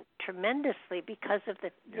down tremendously because of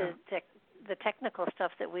the technical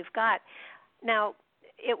stuff that we've got. Now,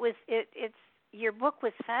 it's your book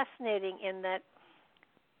was fascinating in that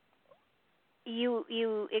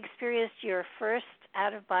you experienced your first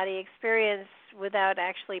out-of-body experience without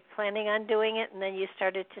actually planning on doing it, and then you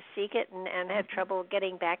started to seek it and had trouble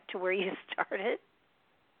getting back to where you started.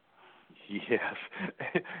 Yes,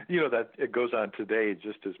 that it goes on today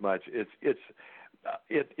just as much. It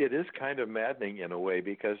is kind of maddening in a way,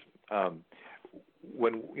 because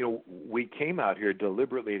when we came out here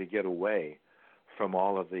deliberately to get away from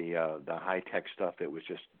all of the high tech stuff that was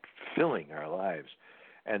just filling our lives.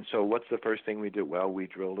 And so what's the first thing we did? Well, we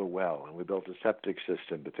drilled a well, and we built a septic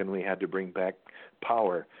system, but then we had to bring back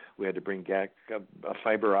power. We had to bring back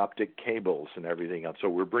fiber optic cables and everything else. So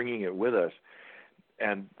we're bringing it with us.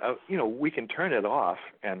 And, we can turn it off,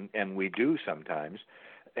 and we do sometimes.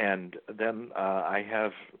 And then I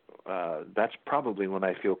have, that's probably when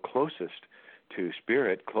I feel closest to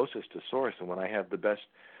spirit, closest to source, and when I have the best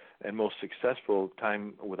and most successful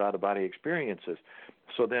time with out-of-body experiences.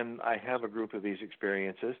 So then I have a group of these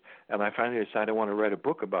experiences, and I finally decide I want to write a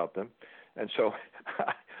book about them. And so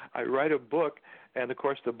I write a book, and of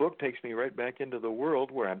course the book takes me right back into the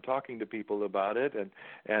world where I'm talking to people about it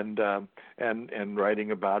and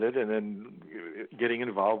writing about it, and then getting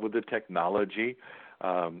involved with the technology.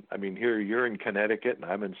 I mean, here you're in Connecticut, and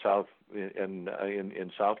I'm in South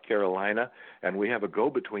Carolina, and we have a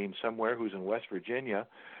go-between somewhere who's in West Virginia.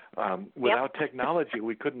 Without technology,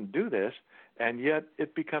 we couldn't do this, and yet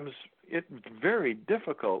it's very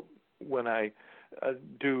difficult when I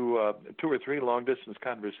do 2 or 3 long-distance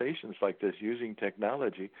conversations like this using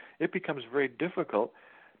technology. It becomes very difficult,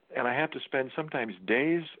 and I have to spend sometimes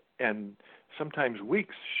days and sometimes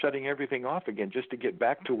weeks shutting everything off again just to get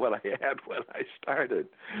back to what I had when I started.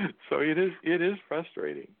 So it is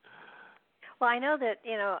frustrating. Well, I know that,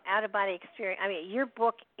 out-of-body experience, I mean, your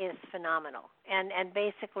book is phenomenal. And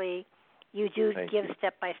basically you do give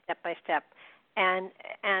step by step.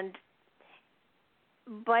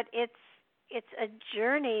 But it's a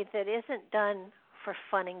journey that isn't done for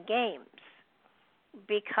fun and games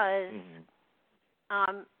because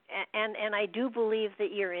and I do believe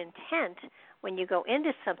that your intent when you go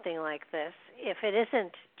into something like this, if it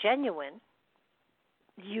isn't genuine,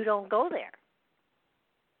 you don't go there.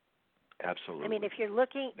 Absolutely. I mean, if you're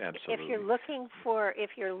looking for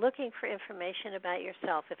information about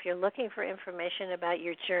yourself, if you're looking for information about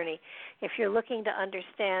your journey, if you're looking to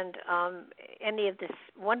understand any of this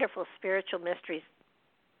wonderful spiritual mysteries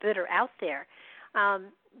that are out there,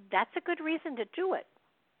 that's a good reason to do it.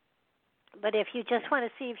 But if you just want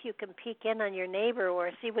to see if you can peek in on your neighbor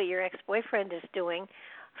or see what your ex-boyfriend is doing,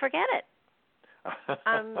 forget it.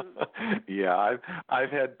 Yeah, I've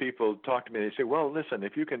had people talk to me. They say, "Well, listen,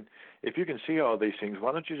 if you can see all these things,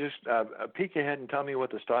 why don't you just peek ahead and tell me what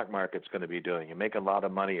the stock market's going to be doing and make a lot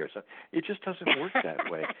of money or something?" It just doesn't work that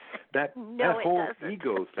way. That whole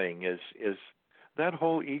ego thing is that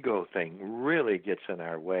whole ego thing really gets in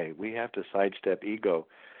our way. We have to sidestep ego.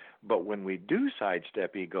 But when we do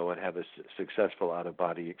sidestep ego and have a successful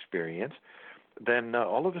out-of-body experience, then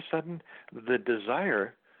all of a sudden the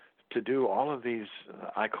desire to do all of these,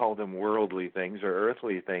 I call them worldly things or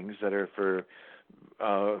earthly things that are for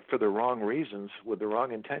the wrong reasons with the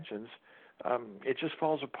wrong intentions, it just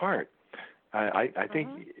falls apart. I think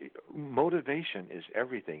motivation is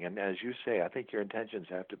everything, and as you say, I think your intentions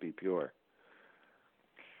have to be pure.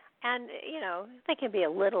 And they can be a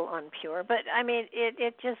little unpure, but I mean,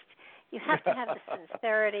 it just you have to have the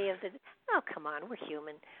sincerity of the. Oh, come on, we're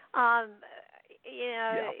human.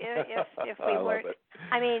 If we weren't,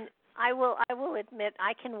 I mean. I will admit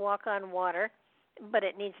I can walk on water, but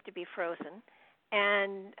it needs to be frozen,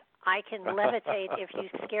 and I can levitate if you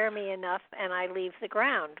scare me enough and I leave the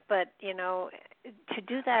ground. But to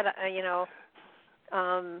do that,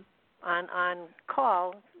 on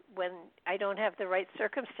call when I don't have the right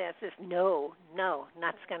circumstances, no,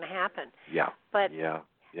 that's going to happen. Yeah. But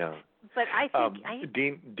But I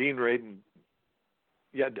think Dean Radin.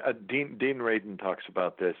 Yeah, Dean Radin talks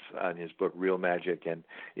about this in his book Real Magic and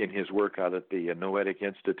in his work out at the Noetic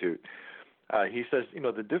Institute. He says,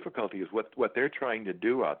 the difficulty is what they're trying to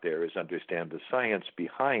do out there is understand the science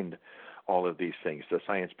behind all of these things, the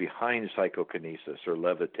science behind psychokinesis or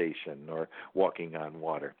levitation or walking on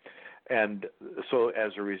water. And so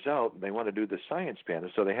as a result, they want to do the science band.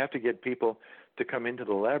 And so they have to get people to come into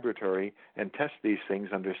the laboratory and test these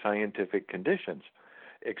things under scientific conditions,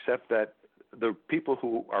 except that the people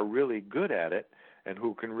who are really good at it and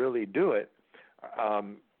who can really do it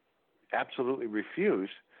absolutely refuse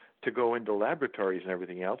to go into laboratories and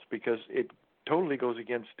everything else because it totally goes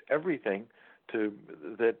against everything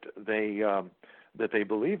that they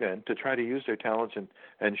believe in, to try to use their talents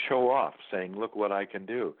and show off, saying, "Look what I can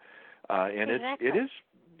do." And exactly.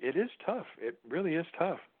 it is tough. It really is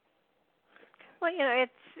tough. Well,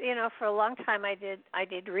 it's for a long time I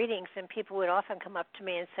did readings, and people would often come up to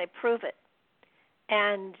me and say, "Prove it."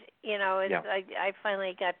 And, I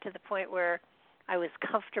finally got to the point where I was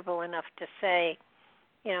comfortable enough to say,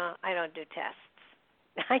 I don't do tests.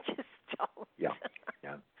 I just don't. Yeah.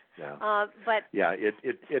 But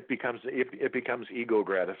it becomes ego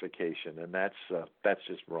gratification, and that's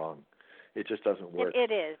just wrong. It just doesn't work.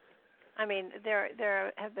 It is. I mean,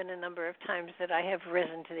 there have been a number of times that I have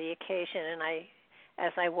risen to the occasion, and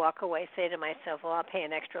as I walk away, say to myself, "Well, I'll pay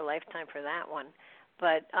an extra lifetime for that one."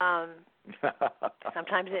 But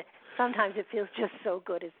sometimes it feels just so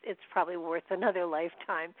good. It's probably worth another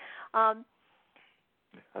lifetime.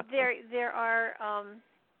 There are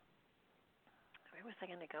where was I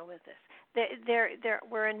going to go with this? There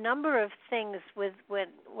were a number of things with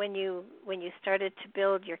when you started to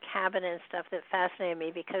build your cabin and stuff that fascinated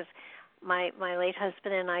me, because my late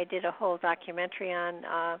husband and I did a whole documentary on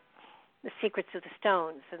the secrets of the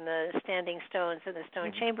stones and the standing stones and the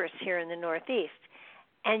stone chambers here in the Northeast.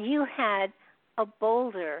 And you had a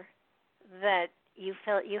boulder that you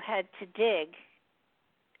felt you had to dig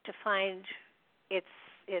to find it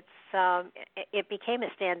became a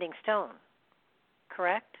standing stone,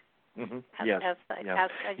 correct? Mm-hmm. Yes. Outside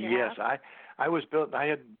your house? I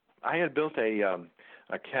had built a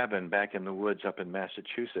cabin back in the woods up in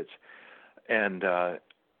Massachusetts, and the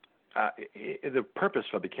purpose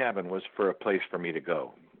of the cabin was for a place for me to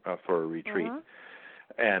go for a retreat. Mm-hmm.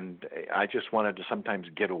 And I just wanted to sometimes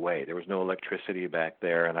get away. There was no electricity back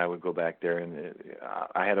there, and I would go back there, and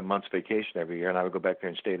I had a month's vacation every year, and I would go back there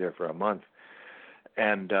and stay there for a month.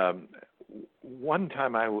 And one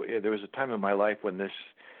time, there was a time in my life when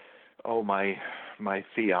my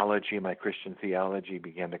theology, my Christian theology,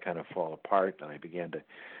 began to kind of fall apart, and I began to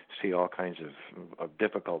see all kinds of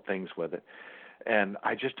difficult things with it. And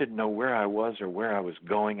I just didn't know where I was or where I was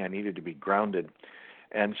going. I needed to be grounded.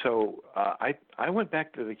 And so I went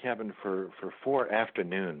back to the cabin for 4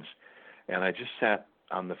 afternoons, and I just sat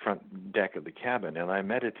on the front deck of the cabin, and I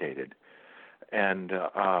meditated. And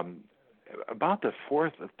about the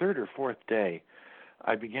third or fourth day,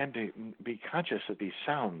 I began to be conscious of these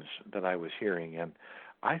sounds that I was hearing, and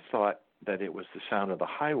I thought that it was the sound of the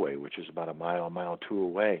highway, which is about a mile 2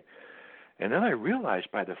 away. And then I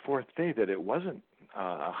realized by the fourth day that it wasn't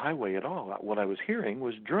a highway at all. What I was hearing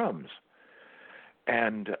was drums.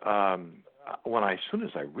 And as soon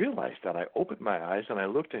as I realized that, I opened my eyes and I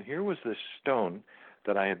looked, and here was this stone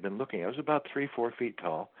that I had been looking at. It was about 3-4 feet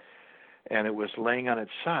tall, and it was laying on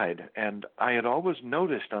its side. And I had always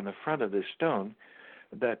noticed on the front of this stone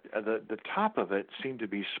that the top of it seemed to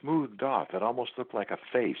be smoothed off. It almost looked like a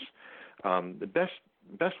face. The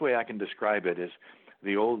best way I can describe it is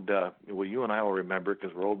the old, you and I will remember,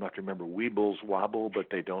 because we're old enough to remember, weebles wobble, but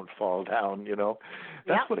they don't fall down,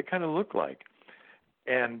 That's what it kind of looked like.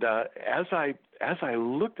 And as I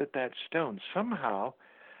looked at that stone, somehow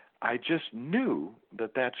I just knew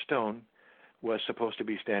that stone was supposed to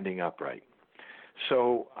be standing upright.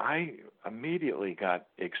 So I immediately got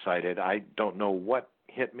excited. I don't know what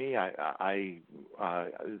hit me. It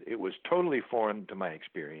was totally foreign to my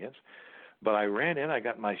experience. But I ran in. I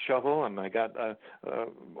got my shovel, and I got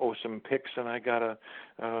some picks, and I got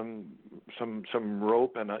some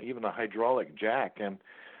rope, and even a hydraulic jack,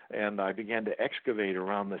 and I began to excavate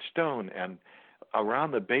around the stone. And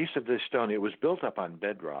around the base of this stone, it was built up on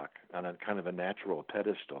bedrock, on a kind of a natural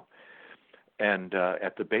pedestal. And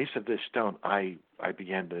at the base of this stone, I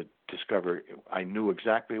began to discover, I knew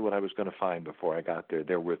exactly what I was going to find before I got there.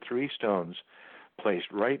 There were 3 stones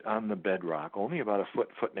placed right on the bedrock, only about a foot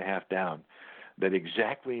and a half down, that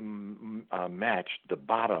exactly matched the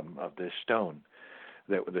bottom of this stone,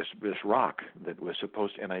 this rock that was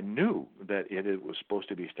supposed to, and I knew that it was supposed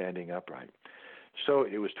to be standing upright. So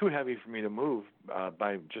it was too heavy for me to move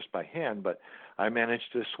by hand, but I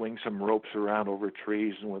managed to swing some ropes around over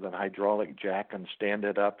trees and with a hydraulic jack and stand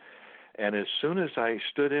it up. And as soon as I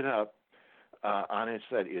stood it up on its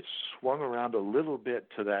head, it swung around a little bit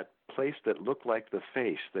to that place that looked like the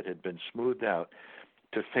face that had been smoothed out,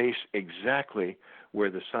 to face exactly where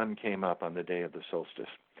the sun came up on the day of the solstice.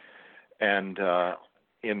 And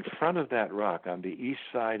in front of that rock, on the east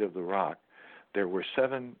side of the rock, there were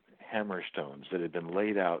 7 hammerstones that had been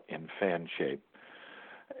laid out in fan shape.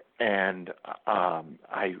 And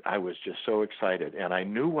I was just so excited, and I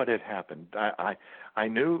knew what had happened. I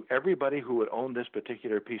knew everybody who had owned this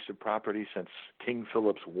particular piece of property since King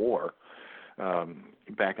Philip's War,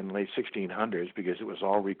 back in the late 1600s, because it was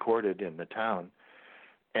all recorded in the town.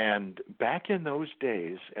 And back in those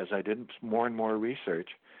days, as I did more and more research,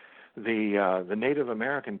 the Native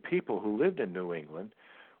American people who lived in New England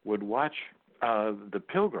would watch the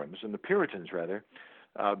Pilgrims, and the Puritans rather,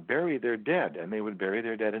 bury their dead, and they would bury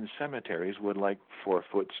their dead in cemeteries with like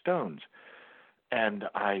 4-foot stones. And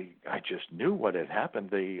I just knew what had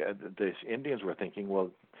happened. The Indians were thinking,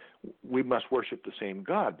 well, we must worship the same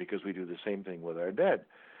God because we do the same thing with our dead.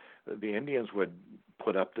 The Indians would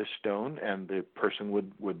put up this stone, and the person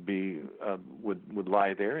would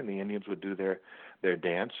lie there, and the Indians would do their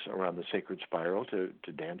dance around the sacred spiral to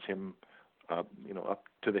dance him up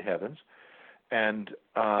to the heavens. And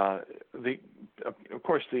of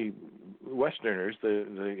course the Westerners,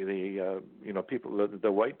 the people,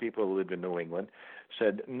 the white people who lived in New England,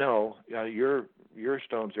 said, no, your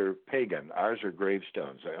stones are pagan. Ours are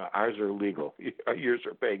gravestones. Ours are legal. Yours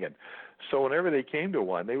are pagan. So whenever they came to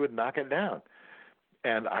one, they would knock it down.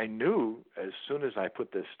 And I knew as soon as I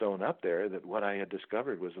put this stone up there that what I had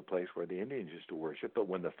discovered was a place where the Indians used to worship. But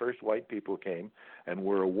when the first white people came and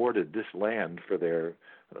were awarded this land for their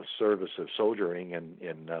service of soldiering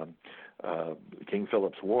in King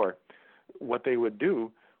Philip's War, what they would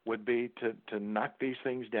do would be to knock these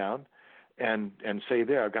things down and say,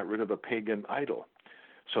 there, I got rid of a pagan idol.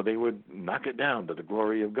 So they would knock it down to the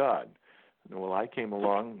glory of God. Well, I came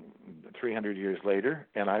along 300 years later,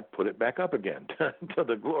 and I put it back up again to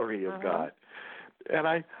the glory of God. And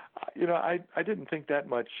I didn't think that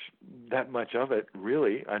much of it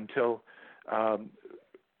really until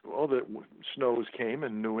all the snows came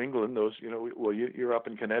in New England. Those, you're up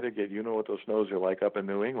in Connecticut, you know what those snows are like up in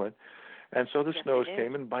New England, and so the snows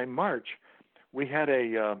came, and by March, we had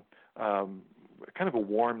a kind of a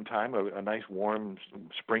warm time, a nice warm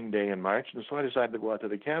spring day in March, and so I decided to go out to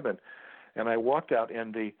the cabin. And I walked out,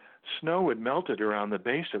 and the snow had melted around the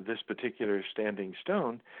base of this particular standing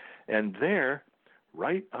stone, and there,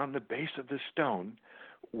 right on the base of the stone,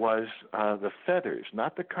 was the feathers,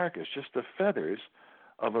 not the carcass, just the feathers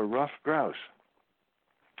of a ruffed grouse.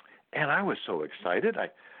 And I was so excited.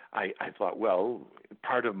 I thought, well,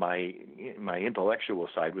 part of my intellectual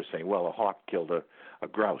side was saying, well, a hawk killed a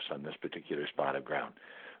grouse on this particular spot of ground.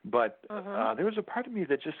 But there was a part of me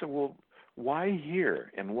that just said, well, why here,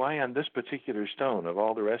 and why on this particular stone of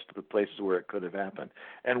all the rest of the places where it could have happened?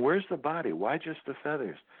 And where's the body? Why just the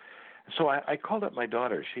feathers? So I called up my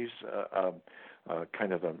daughter. She's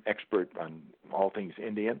kind of an expert on all things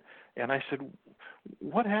Indian. And I said,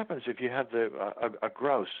 what happens if you have a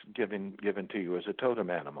grouse given to you as a totem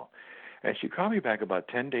animal? And she called me back about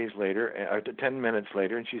 10 minutes later,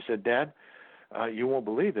 and she said, Dad, you won't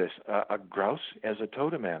believe this. A grouse as a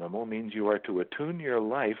totem animal means you are to attune your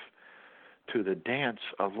life to the dance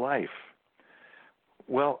of life.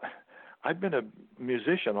 Well, I've been a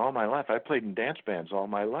musician all my life. I played in dance bands all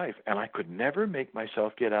my life, and I could never make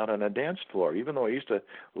myself get out on a dance floor. Even though I used to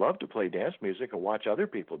love to play dance music and watch other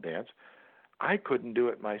people dance, I couldn't do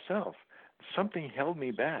it myself. Something held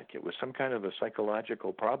me back. It was some kind of a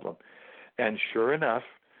psychological problem. And sure enough,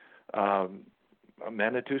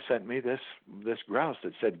 Manitou sent me this grouse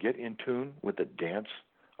that said, get in tune with the dance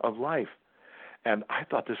of life. And I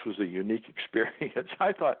thought this was a unique experience.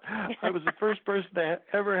 I thought I was the first person that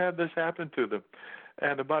ever had this happen to them.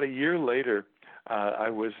 And about a year later, I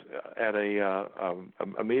was at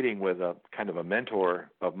a meeting with a kind of a mentor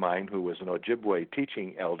of mine who was an Ojibwe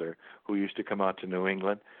teaching elder who used to come out to New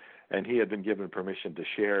England, and he had been given permission to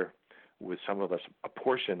share with some of us a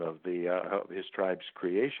portion of his tribe's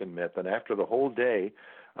creation myth. And after the whole day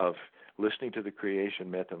of listening to the creation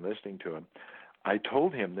myth and listening to him, I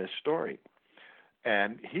told him this story.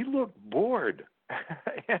 And he looked bored,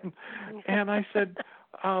 and I said,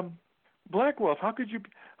 Black Wolf, how could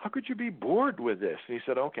you be bored with this? And he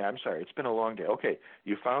said, okay, I'm sorry, it's been a long day. Okay,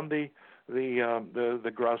 you found the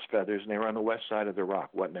grouse feathers, and they were on the west side of the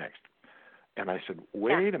rock. What next? And I said,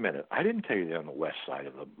 wait a minute, I didn't tell you they're on the west side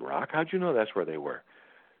of the rock. How'd you know that's where they were?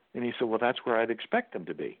 And he said, well, that's where I'd expect them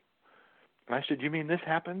to be. And I said, you mean this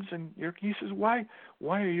happens? And he says, why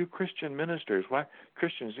are you Christian ministers? Why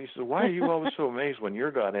Christians? He says, why are you always so amazed when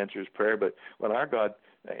your God answers prayer, but when our God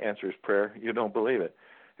answers prayer, you don't believe it?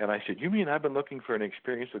 And I said, you mean I've been looking for an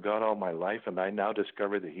experience with God all my life, and I now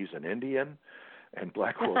discover that he's an Indian? And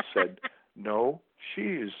Black Wolf said, no,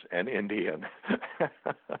 she's an Indian.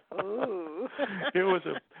 Ooh.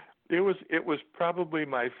 It was probably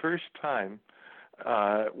my first time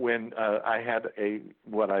when I had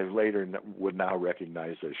what I later would now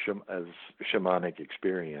recognize as shamanic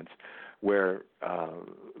experience, where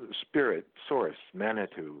Spirit, Source,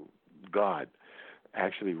 Manitou, God,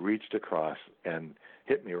 actually reached across and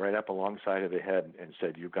hit me right up alongside of the head and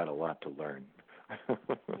said, "You've got a lot to learn."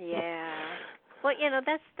 Yeah. Well,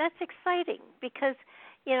 that's exciting because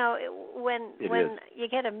when you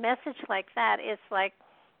get a message like that, it's like,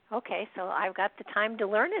 okay, so I've got the time to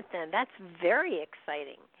learn it then. That's very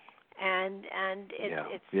exciting. And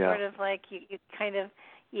it's sort of like you kind of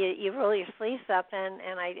you roll your sleeves up and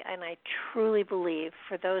I truly believe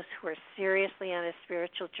for those who are seriously on a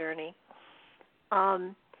spiritual journey,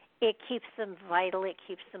 it keeps them vital, it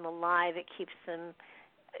keeps them alive, it keeps them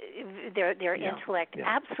their intellect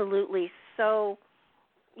absolutely so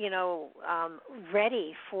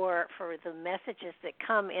ready for the messages that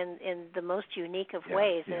come in the most unique of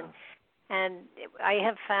ways. And I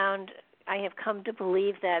have come to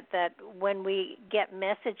believe that when we get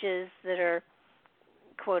messages that are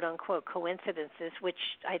quote unquote coincidences,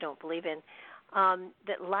 which I don't believe in,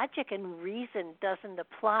 that logic and reason doesn't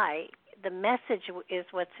apply. the message is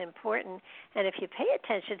what's important. And if you pay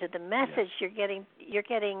attention to the message,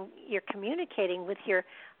 you're communicating with your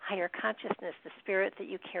higher consciousness, the spirit that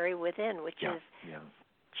you carry within, which is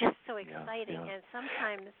just so exciting. And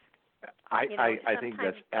sometimes I think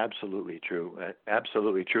that's absolutely true.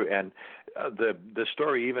 Absolutely true. And the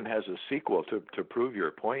story even has a sequel to prove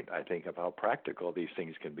your point, I think, of how practical these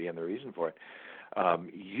things can be and the reason for it.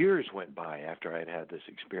 Years went by after I'd had this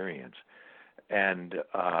experience. And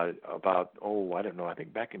about, I don't know, I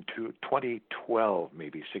think back in 2012,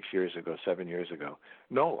 maybe 7 years ago.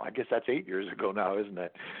 No, I guess that's 8 years ago now, isn't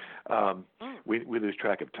it? We lose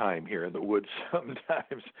track of time here in the woods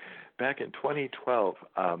sometimes. Back in 2012,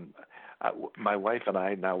 my wife and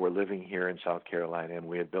I now were living here in South Carolina, and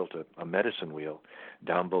we had built a medicine wheel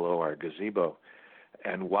down below our gazebo.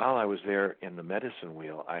 And while I was there in the medicine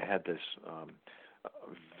wheel, I had this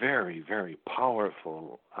very, very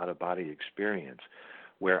powerful out-of-body experience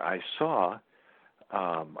where I saw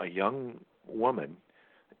a young woman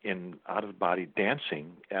in out-of-body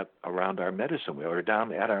dancing around our medicine wheel, or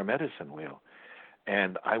down at our medicine wheel.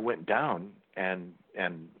 And I went down, and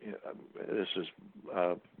this is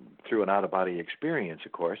through an out-of-body experience,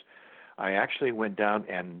 of course. I actually went down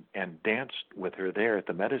and danced with her there at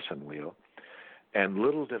the medicine wheel. And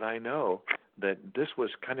little did I know that this was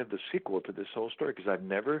kind of the sequel to this whole story, because I've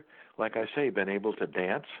never, like I say, been able to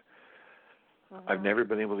dance. I've never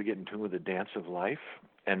been able to get in tune with the dance of life.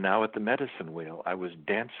 And now at the medicine wheel, I was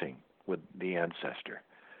dancing with the ancestor.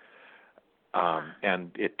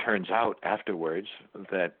 And it turns out afterwards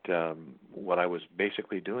that what I was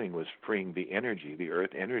basically doing was freeing the energy, the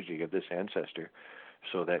earth energy of this ancestor,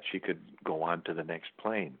 so that she could go on to the next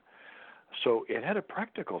plane. So it had a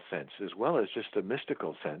practical sense as well as just a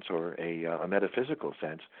mystical sense, or a metaphysical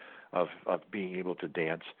sense of being able to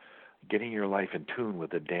dance, getting your life in tune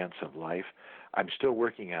with the dance of life. I'm still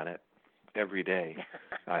working on it every day.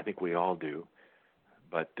 I think we all do.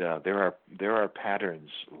 But there are patterns,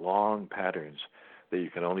 long patterns, that you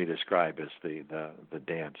can only describe as the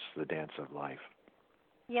dance of life.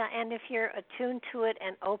 Yeah, and if you're attuned to it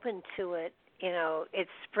and open to it, it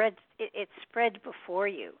spread before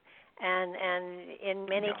you. And in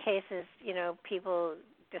many cases, people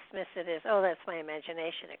dismiss it as, that's my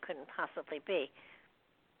imagination. It couldn't possibly be.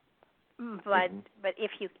 But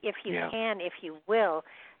if you can, if you will,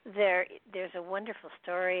 there's a wonderful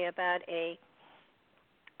story about a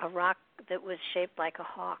rock that was shaped like a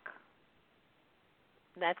hawk.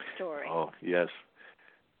 That story. Oh, yes.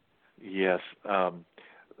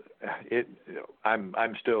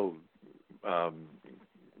 I'm still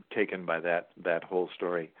taken by that whole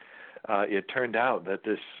story. It turned out that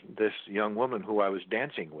this young woman who I was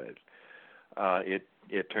dancing with,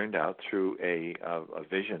 it turned out through a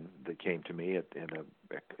vision that came to me. It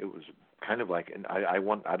was kind of like, and I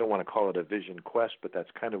don't want to call it a vision quest, but that's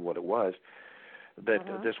kind of what it was. That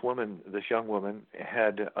this young woman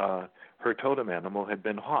had her totem animal had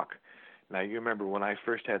been hawk. Now you remember when I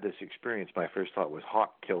first had this experience, my first thought was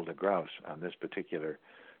hawk killed a grouse on this particular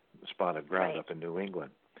spot of ground up in New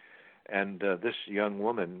England. And this young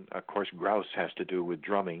woman, of course, grouse has to do with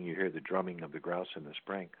drumming. You hear the drumming of the grouse in the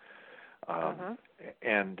spring.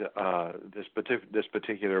 And this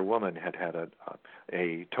particular woman had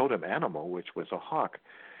a totem animal, which was a hawk,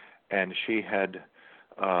 and she had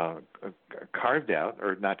carved out,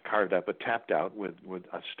 or not carved out, but tapped out with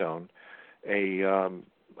a stone,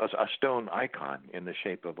 a stone icon in the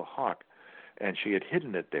shape of a hawk, and she had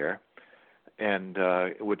hidden it there. And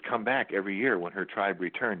it would come back every year when her tribe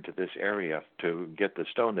returned to this area to get the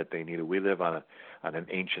stone that they needed. We live on an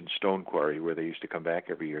ancient stone quarry where they used to come back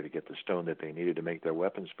every year to get the stone that they needed to make their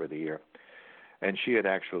weapons for the year. And she had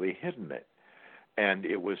actually hidden it. And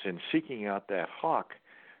it was in seeking out that hawk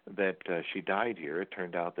that she died here. It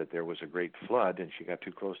turned out that there was a great flood, and she got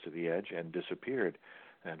too close to the edge and disappeared.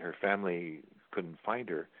 And her family couldn't find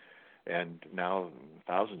her. And now,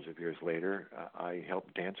 thousands of years later, I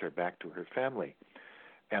helped dance her back to her family.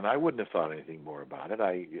 And I wouldn't have thought anything more about it.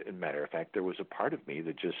 As a matter of fact, there was a part of me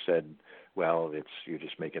that just said, well, you're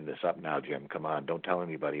just making this up now, Jim. Come on, don't tell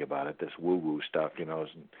anybody about it. This woo-woo stuff,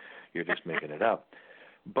 you're just making it up.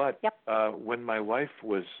 But when my wife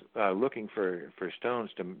was looking for stones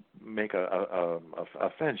to make a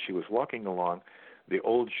fence, she was walking along the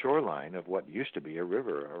old shoreline of what used to be a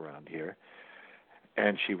river around here.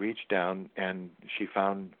 And she reached down and she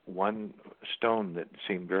found one stone that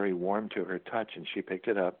seemed very warm to her touch, and she picked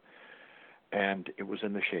it up, and it was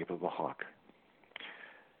in the shape of a hawk.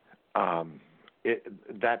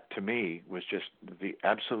 That to me was just the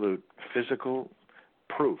absolute physical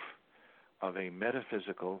proof of a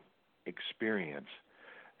metaphysical experience.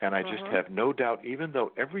 And I just have no doubt, even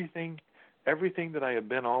though everything everything that I have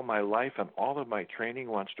been all my life and all of my training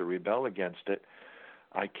wants to rebel against it.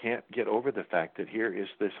 I can't get over the fact that here is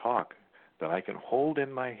this hawk that I can hold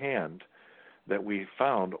in my hand that we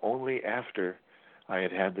found only after I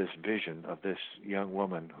had had this vision of this young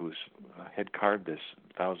woman who had carved this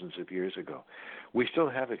thousands of years ago. We still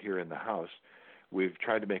have it here in the house. We've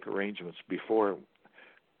tried to make arrangements before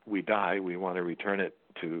we die. We want to return it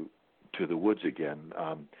to the woods again.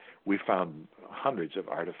 We found hundreds of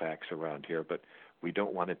artifacts around here, but we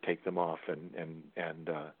don't want to take them off and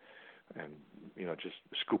just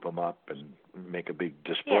scoop them up and make a big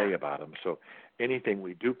display about them. So anything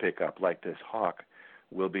we do pick up, like this hawk,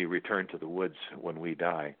 will be returned to the woods when we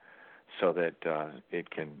die, so that it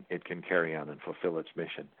can carry on and fulfill its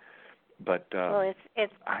mission. But I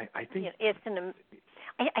think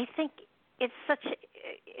I think it's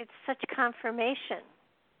such confirmation.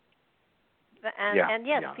 And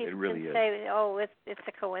yes, people really can say, "Oh, it's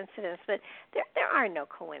a coincidence," but there are no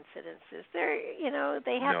coincidences.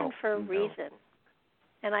 They happen for a reason.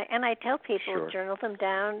 And I tell people, journal them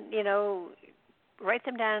down. Write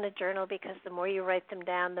them down in a journal, because the more you write them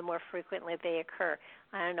down, the more frequently they occur.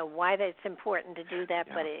 I don't know why that's important to do that,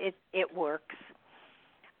 but it works.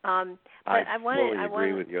 But I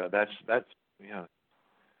agree with you. That's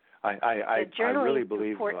I really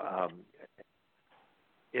believe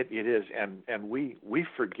it is, and we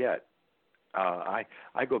forget. I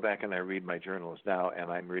go back and I read my journals now,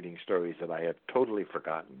 and I'm reading stories that I have totally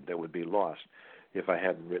forgotten that would be lost if I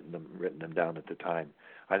hadn't written them down at the time.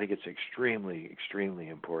 I think it's extremely, extremely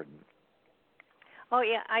important. Oh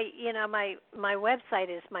yeah, my website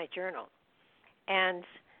is my journal, and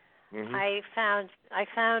I found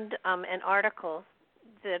an article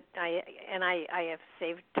that I have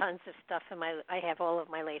saved tons of stuff in I have all of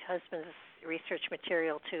my late husband's research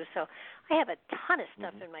material too, so I have a ton of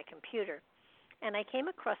stuff in my computer, and I came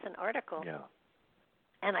across an article,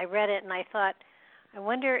 and I read it, and I thought, I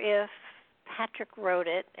wonder if Patrick wrote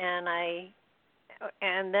it, and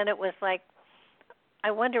then it was like,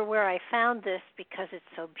 I wonder where I found this, because it's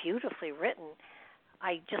so beautifully written.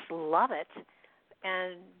 I just love it,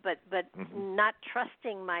 but not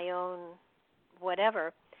trusting my own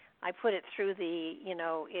whatever, I put it through is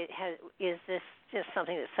this just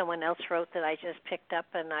something that someone else wrote that I just picked up,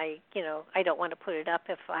 and I don't want to put it up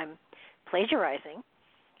if I'm plagiarizing,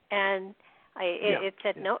 and it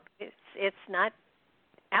said no, it's not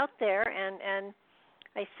out there, and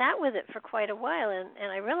I sat with it for quite a while,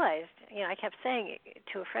 and I realized, I kept saying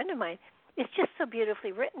to a friend of mine, it's just so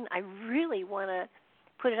beautifully written. I really want to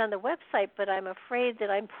put it on the website, but I'm afraid that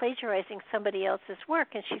I'm plagiarizing somebody else's work.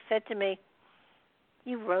 And she said to me,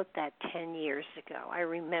 "You wrote that 10 years ago. I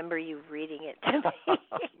remember you reading it to me."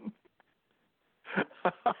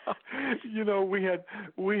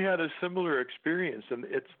 We had a similar experience, and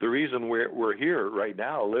it's the reason we're here right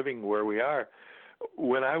now, living where we are.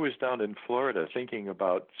 When I was down in Florida thinking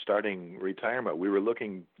about starting retirement, we were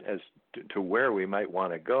looking as to where we might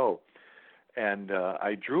want to go, and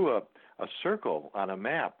I drew a circle on a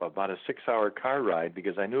map about a 6-hour car ride,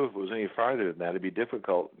 because I knew if it was any farther than that, it'd be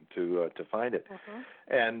difficult to find it.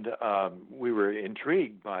 And we were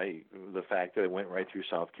intrigued by the fact that it went right through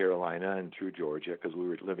South Carolina and through Georgia, because we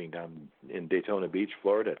were living down in Daytona Beach,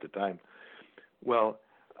 Florida at the time. Well,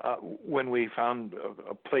 when we found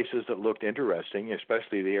places that looked interesting,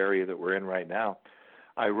 especially the area that we're in right now,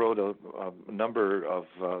 I wrote a number of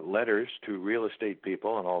letters to real estate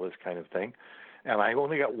people and all this kind of thing, and I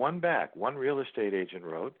only got one back. One real estate agent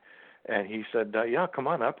wrote, and he said, "Yeah, come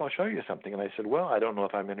on up, I'll show you something." And I said, "Well, I don't know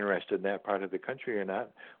if I'm interested in that part of the country or not.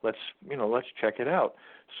 Let's check it out."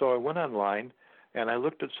 So I went online and I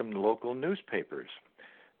looked at some local newspapers,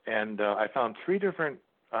 and I found 3 different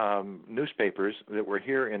newspapers that were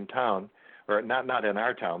here in town, or not in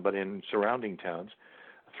our town, but in surrounding towns,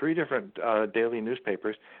 3 different daily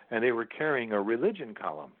newspapers, and they were carrying a religion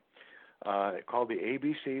column called the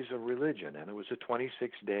ABCs of Religion, and it was a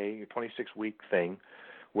 26-week thing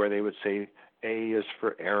where they would say A is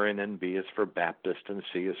for Aaron, and B is for Baptist, and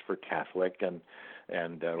C is for Catholic, and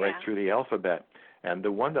right through the alphabet. And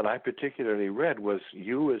the one that I particularly read was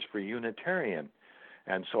U is for Unitarian.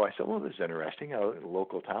 And so I said, well, this is interesting. A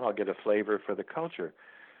local town, I'll get a flavor for the culture.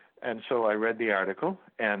 And so I read the article,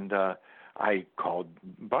 and I called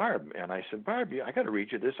Barb, and I said, "Barb, I got to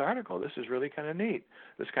read you this article. This is really kind of neat.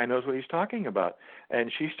 This guy knows what he's talking about."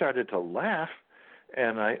 And she started to laugh,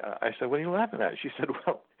 and I said, "What are you laughing at?" She said,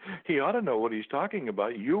 "Well, he ought to know what he's talking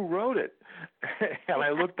about. You wrote it." And I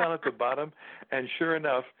looked down at the bottom, and sure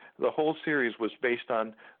enough, the whole series was based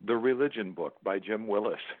on The Religion Book by Jim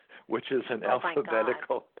Willis, which is an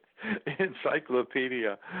alphabetical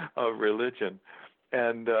encyclopedia of religion.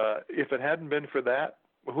 And if it hadn't been for that,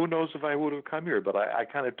 who knows if I would have come here? But I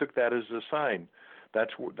kind of took that as a sign.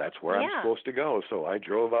 That's where I'm supposed to go. So I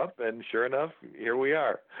drove up, and sure enough, here we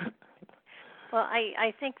are. Well,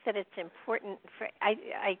 I think that it's important for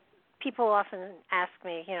people often ask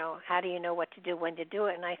me, how do you know what to do, when to do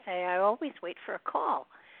it? And I say I always wait for a call.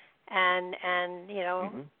 And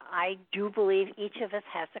I do believe each of us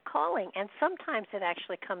has a calling, and sometimes it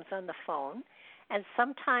actually comes on the phone, and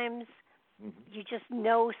sometimes you just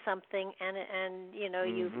know something, and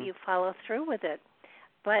you follow through with it.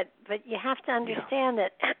 But you have to understand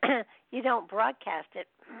that you don't broadcast it.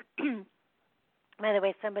 By the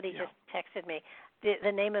way, somebody just texted me.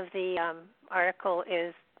 The name of the article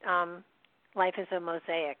is "Life is a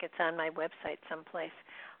Mosaic." It's on my website someplace.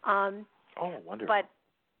 Wonderful! But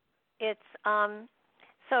it's so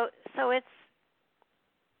it's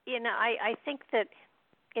I think that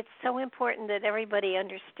it's so important that everybody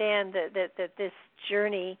understand that this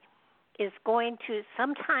journey is going to,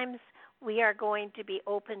 sometimes we are going to be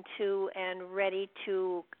open to and ready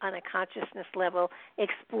to, on a consciousness level,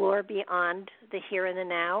 explore beyond the here and the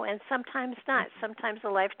now, and sometimes not. Sometimes a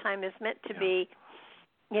lifetime is meant to be,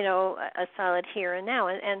 a solid here and now.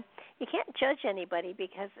 And you can't judge anybody,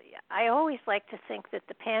 because I always like to think that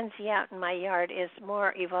the pansy out in my yard is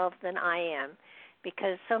more evolved than I am,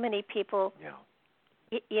 because so many people,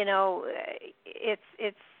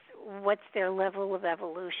 it's what's their level of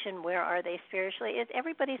evolution, where are they spiritually?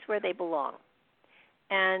 Everybody's where they belong.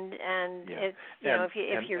 And it's,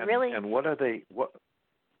 if you're really... And what are they... I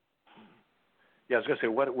was going to say,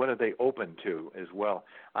 what are they open to as well?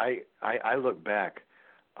 I look back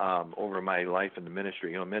over my life in the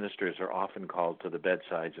ministry. Ministers are often called to the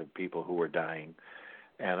bedsides of people who are dying.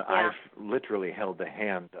 And I've literally held the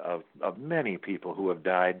hand of many people who have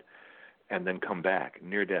died and then come back,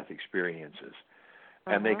 near-death experiences.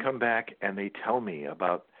 And they come back and they tell me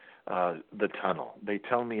about the tunnel. They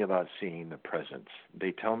tell me about seeing the presence.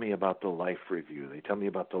 They tell me about the life review. They tell me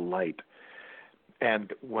about the light.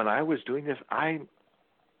 And when I was doing this, I'm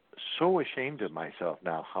so ashamed of myself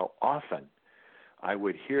now how often I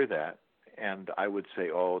would hear that, and I would say,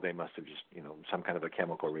 they must have just, some kind of a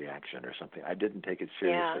chemical reaction or something. I didn't take it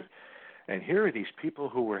seriously. Yeah. And here are these people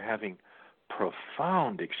who were having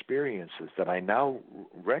profound experiences that I now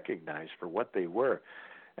recognize for what they were.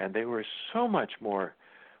 And they were so much more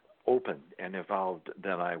open and evolved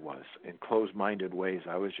than I was. In closed-minded ways,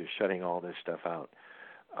 I was just shutting all this stuff out.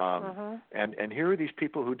 And here are these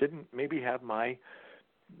people who didn't maybe have my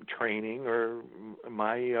training or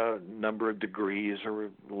my number of degrees or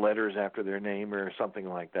letters after their name or something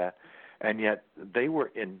like that, and yet they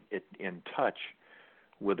were in touch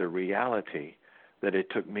with a reality that it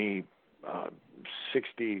took me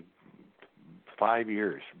 65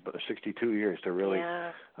 years, 62 years to really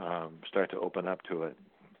start to open up to it.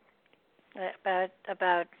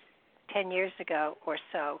 About 10 years ago or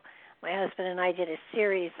so, my husband and I did a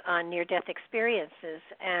series on near-death experiences,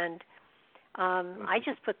 and I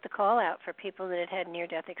just put the call out for people that had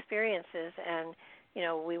near-death experiences, and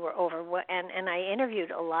we were over, and I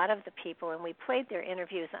interviewed a lot of the people, and we played their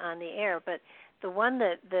interviews on the air. But the one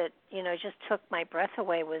that just took my breath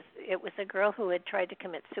away was a girl who had tried to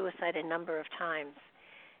commit suicide a number of times,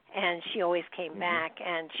 and she always came back.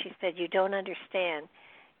 And she said, "You don't understand.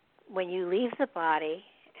 When you leave the body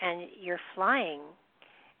and you're flying,"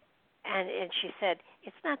 and she said,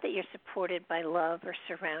 "It's not that you're supported by love or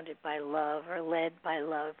surrounded by love or led by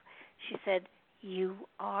love." She said, "You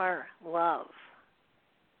are love."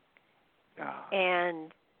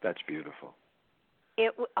 And that's beautiful. I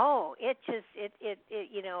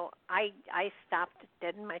stopped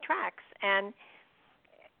dead in my tracks. And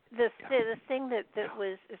the thing that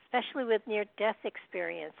was, especially with near-death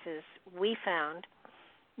experiences, we found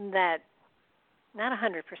that not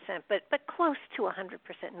 100%, but close to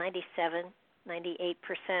 100%, 97,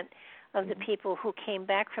 98% of the people who came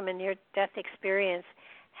back from a near-death experience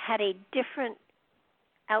had a different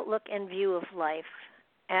outlook and view of life,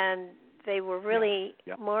 and they were really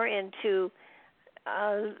more into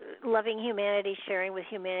loving humanity, sharing with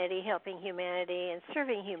humanity, helping humanity, and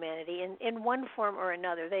serving humanity in one form or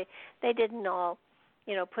another. They didn't all,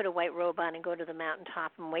 put a white robe on and go to the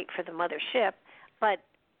mountaintop and wait for the mothership, but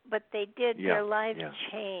they did. Their lives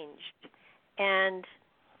changed, and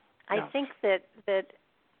I think that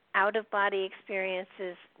out-of-body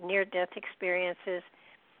experiences, near-death experiences,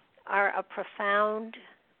 are a profound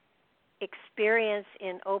experience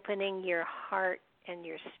in opening your heart and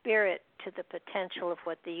your spirit to the potential of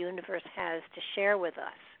what the universe has to share with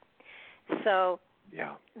us. So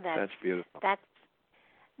that's beautiful. That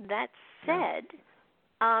said,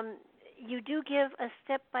 you do give a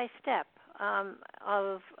step-by-step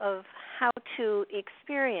of how to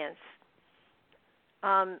experience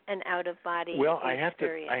an out-of-body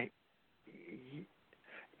experience.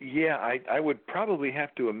 I would probably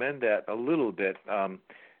have to amend that a little bit.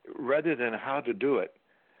 Rather than how to do it,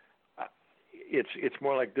 it's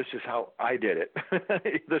more like this is how I did it.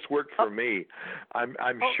 This worked for me. I'm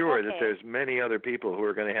sure that there's many other people who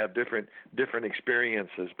are going to have different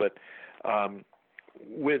experiences, but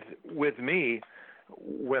with me,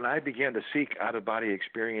 when I began to seek out-of-body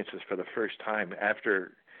experiences for the first time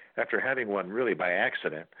after having one really by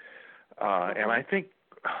accident, and I think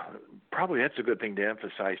probably that's a good thing to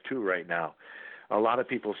emphasize too right now. A lot of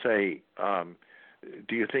people say,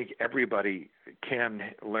 do you think everybody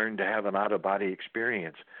can learn to have an out-of-body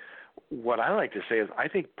experience? What I like to say is I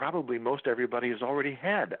think probably most everybody has already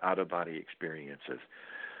had out-of-body experiences.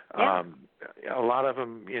 Yeah. A lot of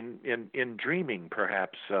them in dreaming,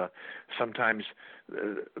 perhaps. Sometimes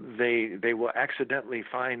they will accidentally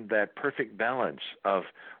find that perfect balance of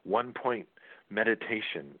one-point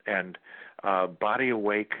meditation and body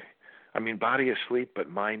asleep but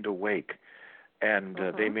mind awake. And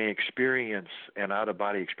they may experience an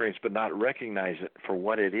out-of-body experience but not recognize it for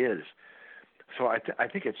what it is. So I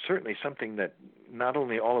think it's certainly something that not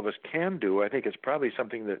only all of us can do, I think it's probably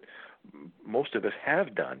something that most of us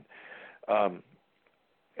have done.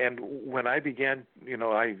 And when I began,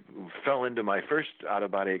 I fell into my first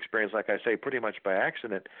out-of-body experience, like I say, pretty much by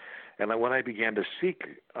accident. And when I began to seek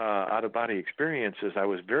out-of-body experiences, I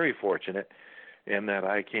was very fortunate in that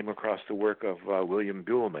I came across the work of William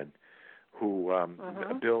Buhlman, who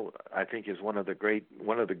Bill, I think, is one of the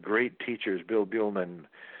great teachers. Bill Buhlman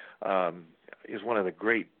is one of the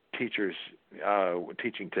great teachers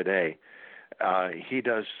teaching today. He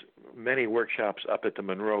does many workshops up at the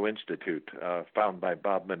Monroe Institute, found by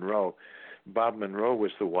Bob Monroe. Bob Monroe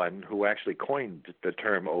was the one who actually coined the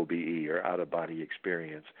term OBE, or out-of-body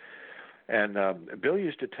experience. And Bill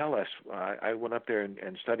used to tell us, I went up there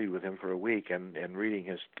and studied with him for a week and reading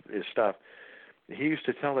his stuff. He used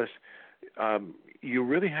to tell us, you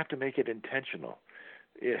really have to make it intentional.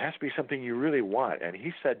 It has to be something you really want. And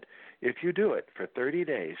he said, if you do it for 30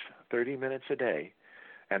 days, 30 minutes a day,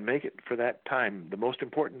 and make it for that time the most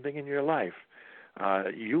important thing in your life,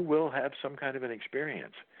 you will have some kind of an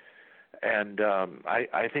experience. And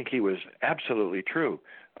I think he was absolutely true.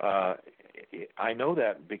 I know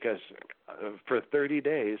that because for 30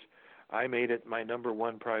 days, I made it my number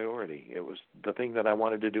one priority. It was the thing that I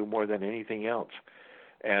wanted to do more than anything else.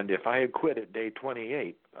 And if I had quit at day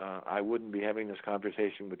 28, I wouldn't be having this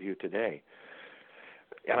conversation with you today.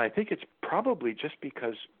 And I think it's probably just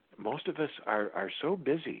because most of us are so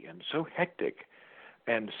busy and so hectic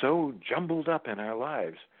and so jumbled up in our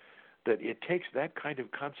lives that it takes that kind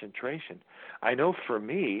of concentration. I know for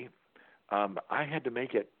me, I had to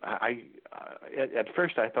make it. At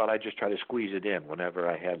first I thought I'd just try to squeeze it in whenever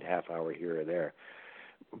I had half hour here or there.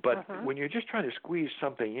 But when you're just trying to squeeze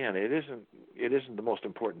something in, it isn't the most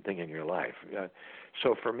important thing in your life.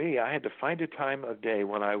 So for me, I had to find a time of day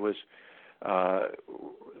when I was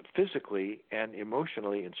physically and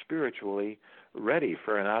emotionally and spiritually ready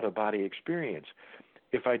for an out-of-body experience.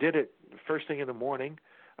 If I did it first thing in the morning,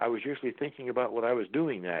 I was usually thinking about what I was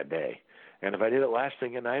doing that day. And if I did it last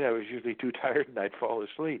thing at night, I was usually too tired and I'd fall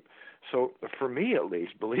asleep. So for me, at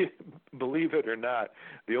least, believe it or not,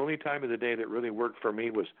 the only time of the day that really worked for me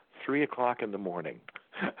was 3 o'clock in the morning.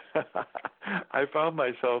 I found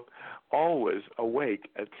myself always awake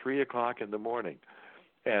at 3 o'clock in the morning.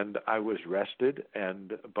 And I was rested,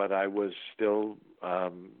 but I was still,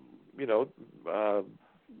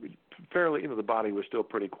 fairly, the body was still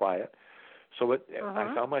pretty quiet. So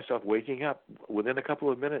I found myself waking up within a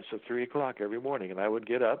couple of minutes of 3 o'clock every morning, and I would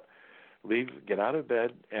get up, get out of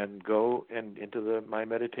bed, and go into my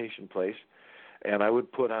meditation place, and I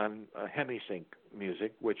would put on Hemisync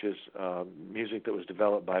music, which is music that was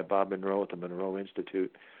developed by Bob Monroe at the Monroe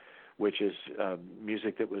Institute, which is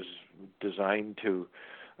music that was designed to,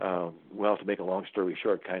 to make a long story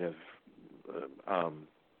short, kind of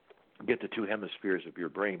get the two hemispheres of your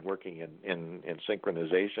brain working in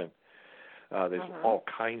synchronization. There's all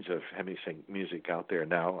kinds of Hemisync music out there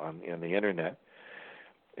now on the internet.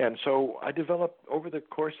 And so I developed, over the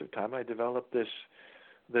course of time,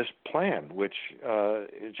 this plan, which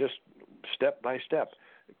is just step by step.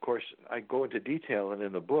 Of course, I go into detail and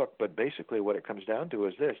in the book, but basically what it comes down to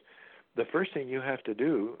is this. The first thing you have to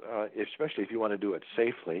do, especially if you want to do it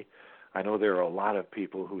safely, I know there are a lot of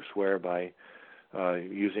people who swear by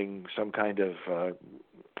using some kind of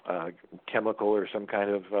chemical or some kind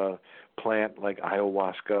of plant like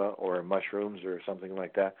ayahuasca or mushrooms or something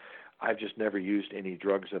like that. I've just never used any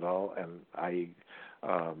drugs at all, and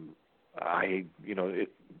I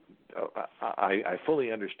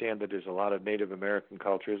fully understand that there's a lot of Native American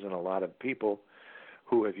cultures and a lot of people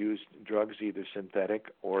who have used drugs, either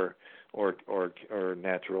synthetic or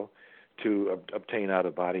natural, to obtain out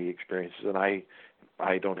of body experiences, and I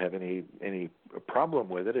don't have any problem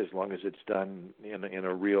with it as long as it's done in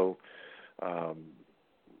a real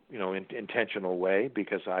intentional way,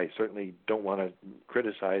 because I certainly don't want to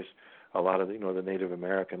criticize a lot of the Native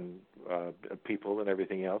American people and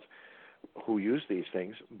everything else who use these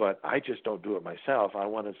things, but I just don't do it myself. I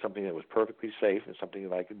wanted something that was perfectly safe and something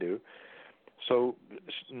that I could do. So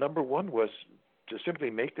number one was to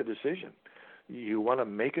simply make the decision. You want to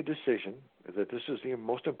make a decision that this is the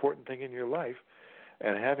most important thing in your life.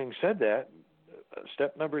 And having said that,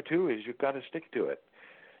 step number two is you've got to stick to it.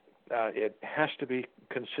 It has to be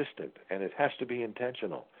consistent, and it has to be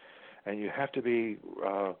intentional. And you have to be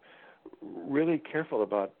really careful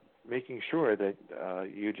about making sure that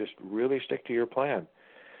you just really stick to your plan.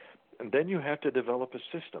 And then you have to develop a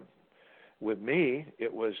system. With me,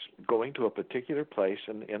 it was going to a particular place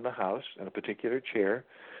in the house, in a particular chair,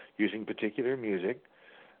 using particular music,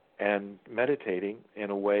 and meditating in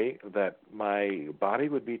a way that my body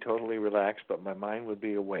would be totally relaxed, but my mind would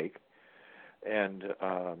be awake. And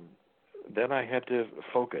then I had to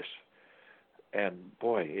focus. And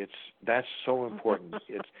boy, that's so important.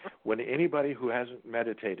 It's when anybody who hasn't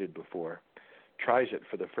meditated before tries it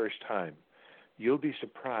for the first time, you'll be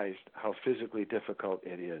surprised how physically difficult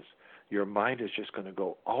it is. Your mind is just going to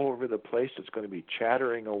go all over the place. It's going to be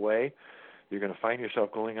chattering away. You're going to find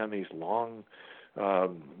yourself going on these long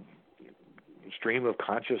stream of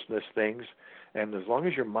consciousness things. And as long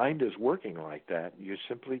as your mind is working like that, you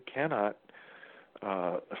simply cannot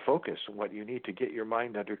focus on what you need to get your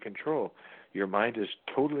mind under control. Your mind is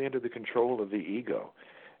totally under the control of the ego.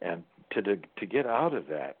 And to get out of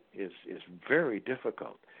that is very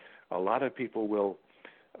difficult. A lot of people will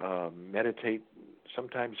meditate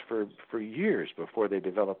sometimes for years before they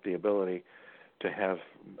develop the ability to have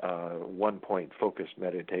one-point focused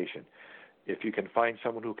meditation. If you can find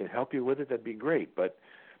someone who can help you with it, that'd be great. But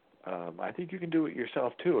I think you can do it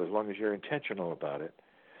yourself, too, as long as you're intentional about it.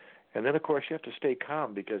 And then, of course, you have to stay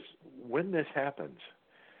calm, because when this happens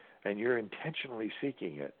and you're intentionally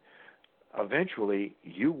seeking it, eventually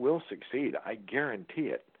you will succeed. I guarantee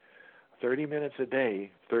it. 30 minutes a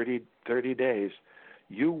day, 30 days,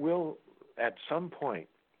 you will at some point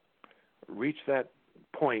reach that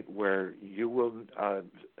point where you will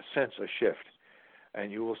sense a shift,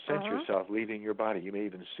 and you will sense yourself leaving your body. You may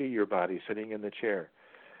even see your body sitting in the chair.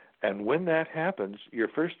 And when that happens, your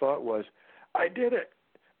first thought was, I did it.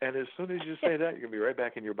 And as soon as you say that, you're going to be right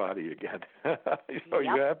back in your body again.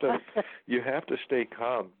 You have to stay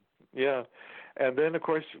calm. Yeah. And then, of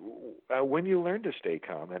course, when you learn to stay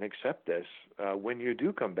calm and accept this, when you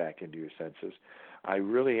do come back into your senses, I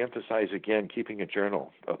really emphasize, again, keeping a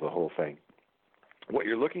journal of the whole thing. What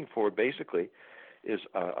you're looking for, basically, is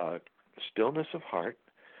a stillness of heart,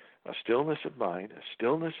 a stillness of mind, a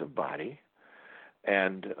stillness of body,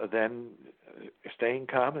 and then staying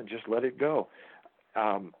calm and just let it go.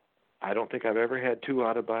 I don't think I've ever had two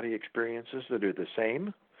out-of-body experiences that are the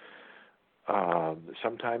same.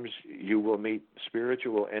 Sometimes you will meet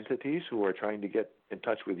spiritual entities who are trying to get in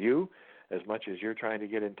touch with you as much as you're trying to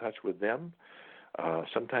get in touch with them.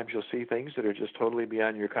 Sometimes you'll see things that are just totally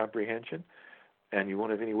beyond your comprehension, and you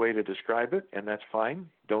won't have any way to describe it, and that's fine.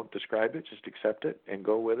 Don't describe it, just accept it and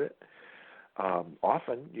go with it.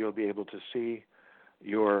 Often you'll be able to see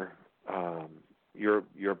your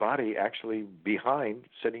body actually behind,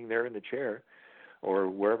 sitting there in the chair or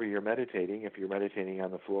wherever you're meditating, if you're meditating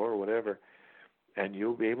on the floor or whatever, and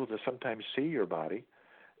you'll be able to sometimes see your body.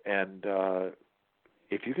 And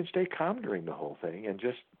if you can stay calm during the whole thing and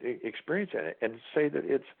just experience it and say that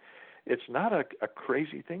it's not a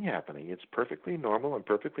crazy thing happening. It's perfectly normal and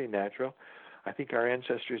perfectly natural. I think our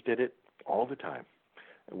ancestors did it all the time.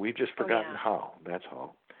 We've just forgotten how. That's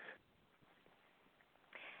all.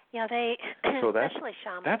 Yeah, they especially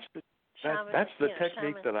shamans. That's the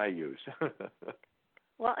technique that I use.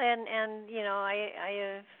 Well, and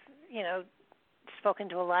I have spoken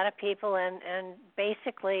to a lot of people, and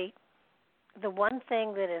basically the one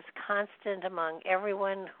thing that is constant among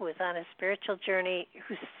everyone who is on a spiritual journey,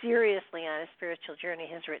 who's seriously on a spiritual journey,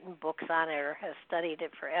 has written books on it or has studied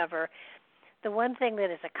it forever, the one thing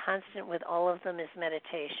that is a constant with all of them is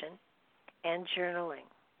meditation and journaling.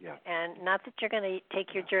 Yeah. And not that you're going to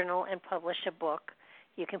take your journal and publish a book.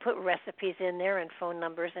 You can put recipes in there and phone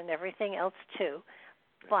numbers and everything else too,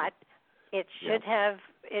 but it should have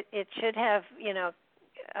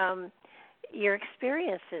your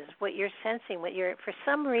experiences, what you're sensing, for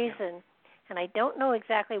some reason, and I don't know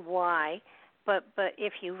exactly why, but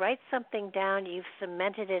if you write something down, you've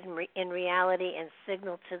cemented it in reality and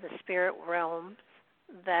signaled to the spirit realm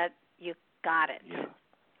that you got it. Yeah.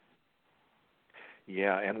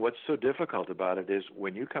 Yeah, and what's so difficult about it is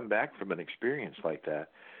when you come back from an experience like that,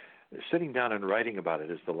 sitting down and writing about it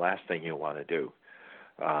is the last thing you want to do.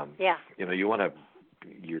 Yeah.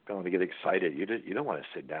 You're going to get excited. You don't want to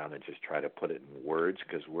sit down and just try to put it in words,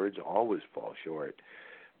 because words always fall short.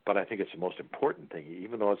 But I think it's the most important thing.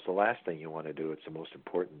 Even though it's the last thing you want to do, it's the most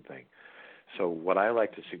important thing. So what I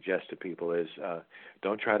like to suggest to people is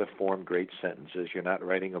don't try to form great sentences. You're not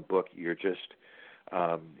writing a book. You're just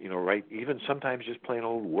write even sometimes just plain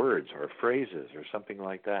old words or phrases or something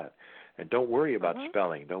like that. And don't worry about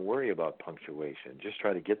spelling. Don't worry about punctuation. Just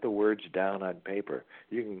try to get the words down on paper.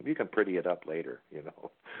 You can pretty it up later,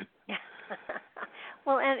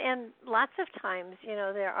 Well, and lots of times,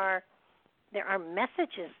 there are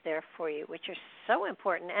messages there for you, which are so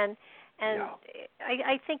important. And yeah.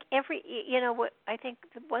 I think I think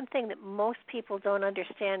the one thing that most people don't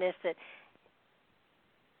understand is that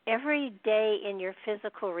every day in your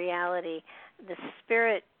physical reality, the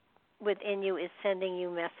spirit within you is sending you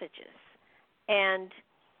messages. And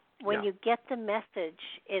when you get the message,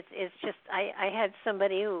 it's just, I had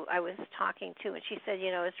somebody who I was talking to, and she said,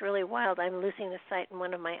 it's really wild. I'm losing the sight in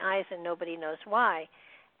one of my eyes, and nobody knows why.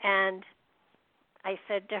 And I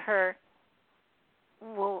said to her,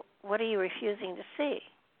 well, what are you refusing to see?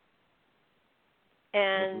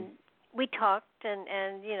 And we talked,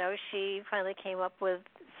 and she finally came up with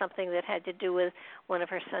something that had to do with one of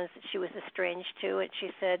her sons that she was estranged to, and she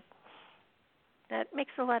said, that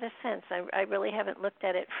makes a lot of sense. I really haven't looked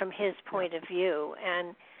at it from his point of view.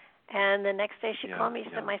 And the next day she called me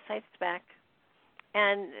and said, my sight's back.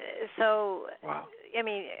 And so, wow. I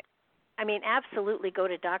mean, absolutely go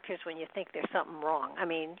to doctors when you think there's something wrong. I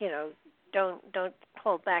mean, don't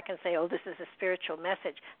hold back and say, oh, this is a spiritual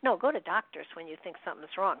message. No, go to doctors when you think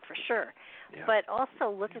something's wrong, for sure. Yeah. But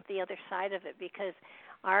also look at the other side of it, because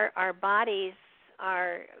our bodies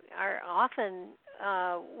are often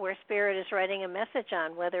where spirit is writing a message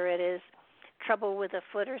on, whether it is trouble with a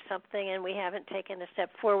foot or something and we haven't taken a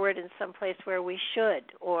step forward in some place where we should,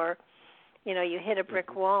 or, you hit a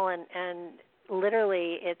brick wall and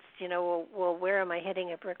literally it's, well, where am I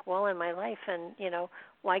hitting a brick wall in my life? And,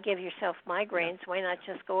 why give yourself migraines? Why not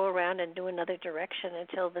just go around and do another direction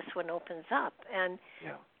until this one opens up? And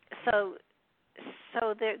so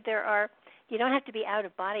there are, you don't have to be out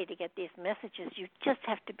of body to get these messages. You just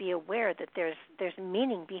have to be aware that there's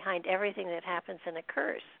meaning behind everything that happens and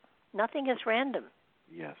occurs. Nothing is random.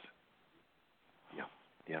 Yes.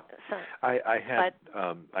 Yeah. So, I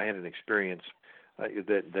had an experience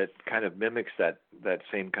that kind of mimics that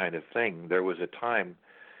same kind of thing. There was a time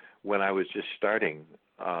when I was just starting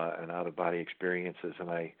an out-of-body experiences, and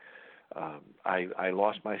I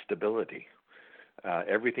lost my stability.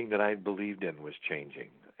 Everything that I believed in was changing,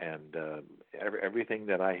 and everything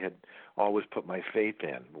that I had always put my faith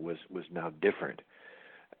in was now different.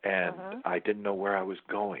 And I didn't know where I was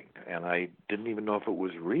going, and I didn't even know if it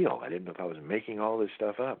was real. I didn't know if I was making all this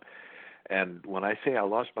stuff up. And when I say I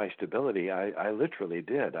lost my stability, I literally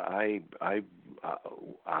did. I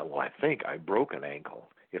think I broke an ankle.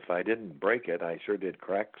 If I didn't break it, I sure did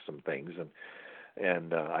crack some things,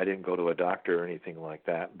 and I didn't go to a doctor or anything like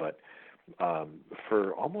that. But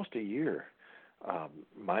for almost a year,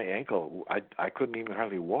 my ankle, I couldn't even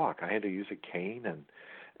hardly walk. I had to use a cane,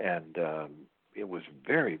 and it was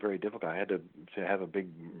very, very difficult. I had to have a big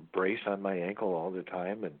brace on my ankle all the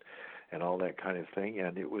time, and all that kind of thing.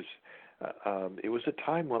 And it was a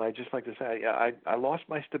time when I just like to say I lost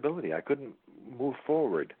my stability. I couldn't move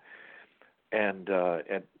forward. And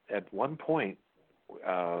at one point,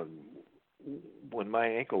 when my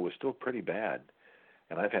ankle was still pretty bad,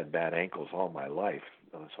 and I've had bad ankles all my life,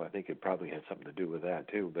 so I think it probably had something to do with that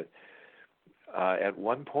too. But at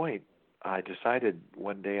one point, I decided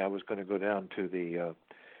one day I was going to go down to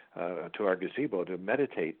to our gazebo to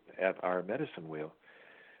meditate at our medicine wheel,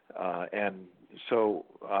 and so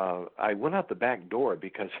I went out the back door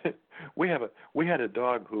because we had a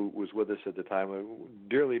dog who was with us at the time, a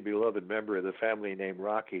dearly beloved member of the family named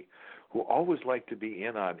Rocky, who always liked to be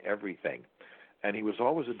in on everything. And he was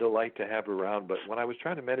always a delight to have around, but when I was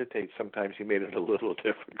trying to meditate, sometimes he made it a little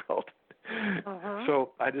difficult.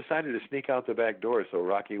 So I decided to sneak out the back door so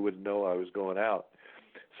Rocky wouldn't know I was going out.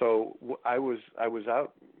 So I was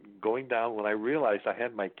out going down when I realized I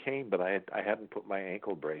had my cane, but I hadn't put my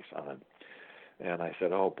ankle brace on. And I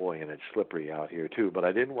said, oh, boy, and it's slippery out here, too. But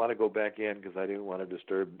I didn't want to go back in because I didn't want to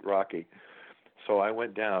disturb Rocky. So I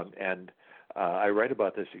went down, and I write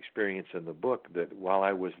about this experience in the book, that while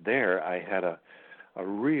I was there, I had a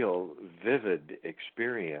real vivid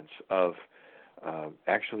experience of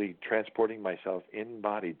actually transporting myself in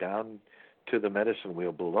body down to the medicine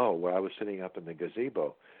wheel below, where I was sitting up in the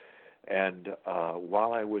gazebo. And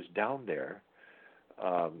while I was down there,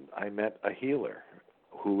 I met a healer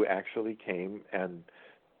who actually came and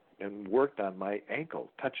worked on my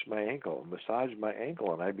ankle, touched my ankle, massaged my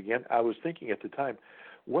ankle. And I was thinking at the time,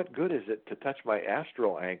 what good is it to touch my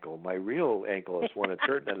astral ankle? My real ankle is one at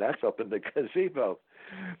Turton, and that's up in the gazebo.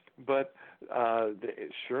 But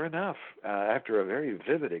sure enough, after a very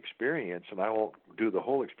vivid experience, and I won't do the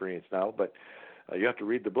whole experience now, but you have to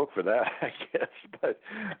read the book for that, I guess. But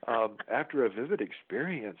after a vivid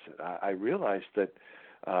experience, I realized that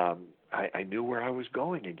I knew where I was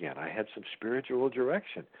going again. I had some spiritual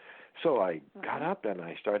direction. So I got up and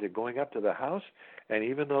I started going up to the house, and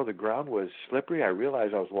even though the ground was slippery, I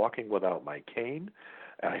realized I was walking without my cane,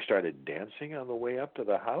 and I started dancing on the way up to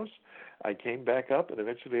the house. I came back up, and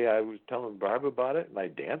eventually I was telling Barb about it, and I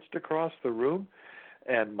danced across the room,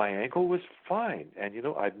 and my ankle was fine. And,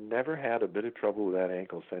 I've never had a bit of trouble with that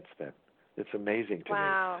ankle since then. It's amazing to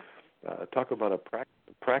me. Talk about a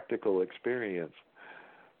practical experience.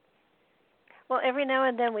 Well, every now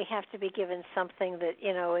and then we have to be given something that,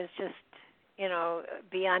 is just,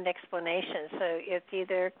 beyond explanation. So it's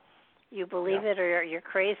either you believe it or you're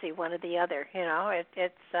crazy, one or the other.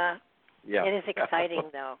 It is exciting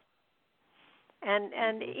though.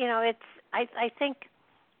 And it's I think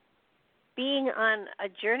being on a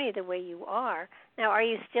journey the way you are. Now, are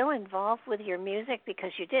you still involved with your music,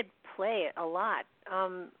 because you did play it a lot?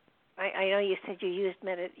 I know you said you used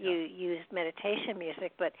meditation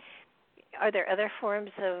music, but are there other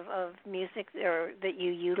forms of music or that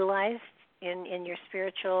you utilized in your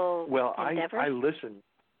spiritual endeavors? I listen.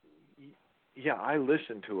 Yeah, I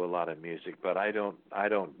listen to a lot of music, but I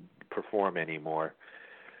don't perform anymore.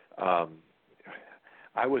 I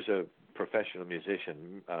was a professional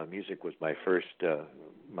musician. Music was my first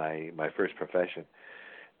my first profession,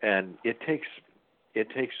 and it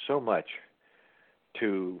takes so much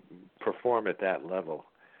to perform at that level,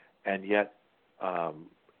 and yet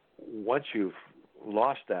once you've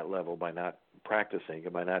lost that level by not practicing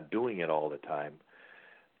and by not doing it all the time,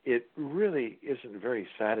 it really isn't very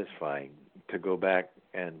satisfying to go back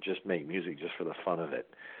and just make music just for the fun of it.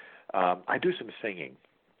 I do some singing,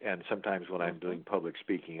 and sometimes when I'm doing public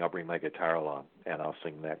speaking, I'll bring my guitar along and I'll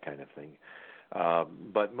sing that kind of thing.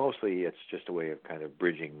 But mostly it's just a way of kind of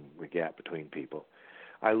bridging the gap between people.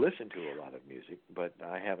 I listen to a lot of music, but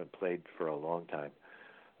I haven't played for a long time.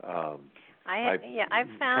 I've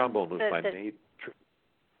found trombone was my main.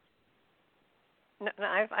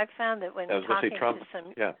 I've found that when talking to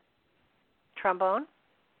some trombone.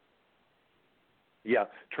 Yeah,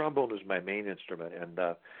 trombone was my main instrument, and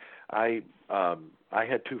I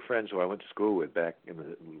had two friends who I went to school with back in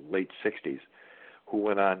the late '60s, who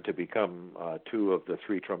went on to become two of the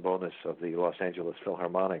three trombonists of the Los Angeles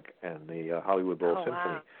Philharmonic and the Hollywood Bowl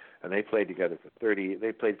Symphony, wow. And they played together for 30.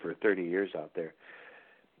 They played for 30 years out there.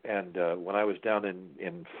 And when I was down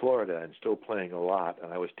in Florida and still playing a lot,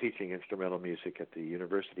 and I was teaching instrumental music at the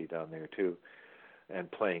university down there too, and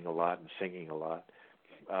playing a lot and singing a lot,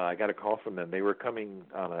 I got a call from them. They were coming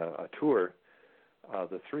on a tour.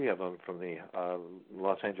 The three of them from the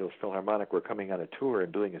Los Angeles Philharmonic were coming on a tour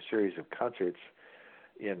and doing a series of concerts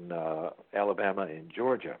in Alabama and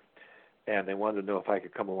Georgia. And they wanted to know if I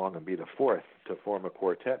could come along and be the fourth to form a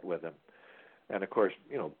quartet with them. And, of course,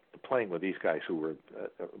 playing with these guys who were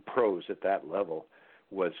pros at that level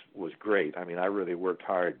was great. I mean, I really worked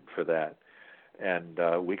hard for that. And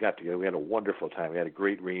we got together. We had a wonderful time. We had a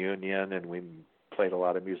great reunion, and we played a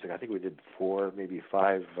lot of music. I think we did 4, maybe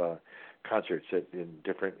 5 concerts in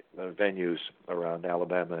different venues around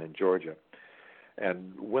Alabama and Georgia.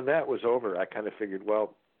 And when that was over, I kind of figured,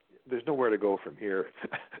 well, there's nowhere to go from here.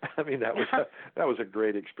 I mean, that was a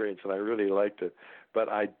great experience, and I really liked it. But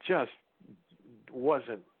I just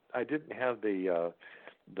I didn't have the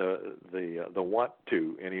want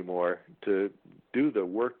to anymore to do the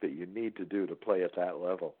work that you need to do to play at that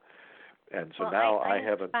level. And so now I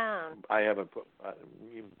haven't put I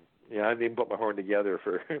didn't even put my horn together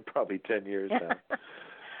for probably 10 years now.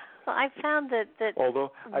 Well, I found that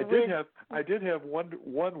although I did have one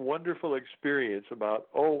wonderful experience about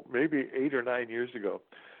maybe 8 or 9 years ago,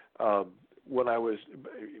 when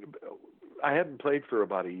I hadn't played for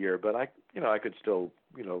about a year, but I could still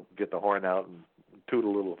get the horn out and toot a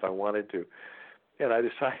little if I wanted to. And I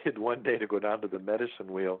decided one day to go down to the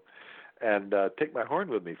medicine wheel and take my horn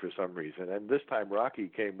with me for some reason. And this time Rocky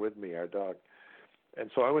came with me, our dog. And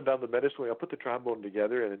so I went down to the medicine wing. I put the trombone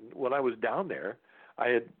together, and when I was down there, I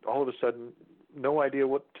had all of a sudden no idea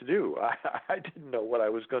what to do. I didn't know what I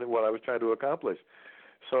was trying to accomplish.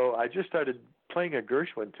 So I just started playing a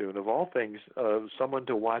Gershwin tune, of all things, Someone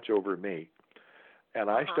to Watch Over Me. And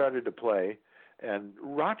I started to play, and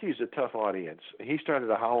Rocky's a tough audience. He started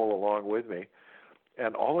to howl along with me.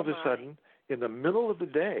 And all of a sudden, in the middle of the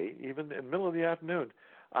day, even in the middle of the afternoon,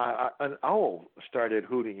 an owl started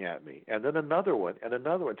hooting at me, and then another one,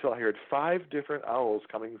 until I heard 5 different owls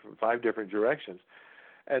coming from 5 different directions.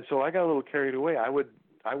 And so I got a little carried away. I would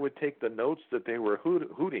take the notes that they were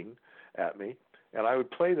hooting at me, and I would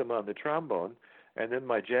play them on the trombone, and then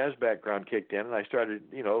my jazz background kicked in, and I started,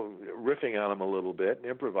 riffing on them a little bit and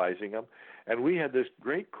improvising them. And we had this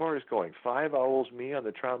great chorus going, 5 owls, me on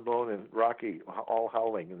the trombone, and Rocky all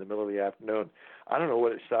howling in the middle of the afternoon. I don't know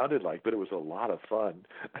what it sounded like, but it was a lot of fun.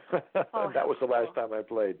 And that was the last time I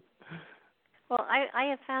played. Well, I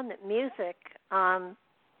have found that music,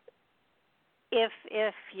 if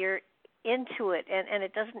you're into it, and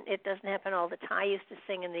it doesn't happen all the time. I used to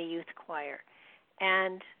sing in the youth choir,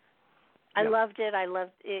 and I loved it. I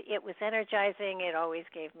loved it. It was energizing. It always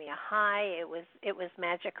gave me a high. It was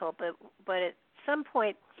magical. But at some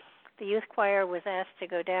point, the youth choir was asked to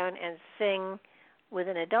go down and sing with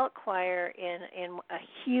an adult choir in a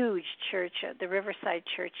huge church, the Riverside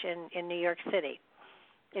Church in New York City.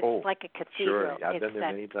 It's like a cathedral. Sure, I've been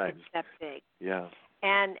there many times. It's that big. Yeah.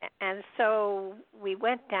 And so we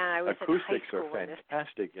went down. I was Acoustics in high school. are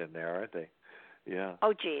fantastic in there, aren't they? Yeah.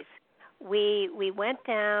 Oh, geez. We went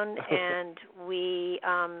down and we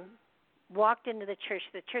walked into the church.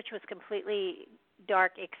 The church was completely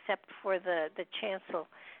dark except for the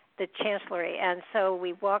chancellery. And so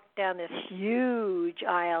we walked down this huge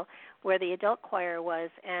aisle where the adult choir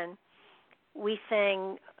was, and we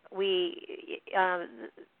sang the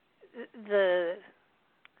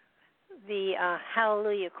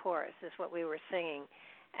Hallelujah chorus is what we were singing.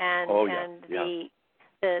 And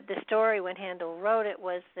the story when Handel wrote it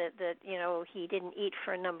was that he didn't eat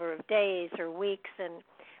for a number of days or weeks, and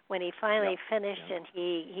when he finally finished and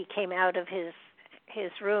he came out of his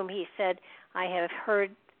room, he said, I have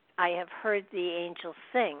heard the angels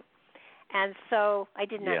sing. And so I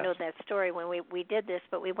did not know that story when we did this,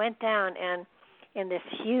 but we went down, and in this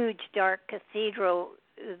huge dark cathedral,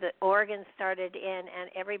 the organ started in,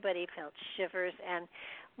 and everybody felt shivers, and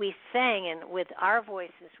we sang, and with our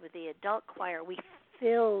voices, with the adult choir, we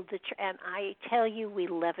filled the and I tell you, we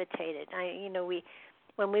levitated.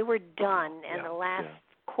 When we were done and the last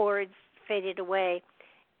chords faded away,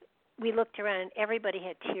 we looked around and everybody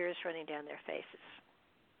had tears running down their faces.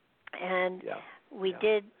 And we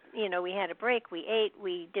did, we had a break, we ate,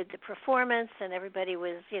 we did the performance, and everybody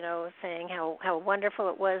was, saying how wonderful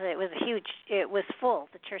it was. It was full.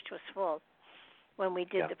 The church was full when we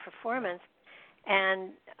did the performance.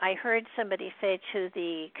 And I heard somebody say to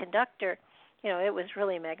the conductor, it was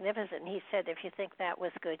really magnificent. And he said, if you think that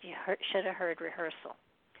was good, you should have heard rehearsal.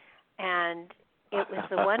 And it was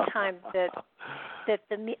the one time that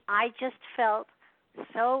I just felt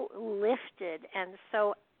so lifted and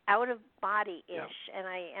so out of body-ish, and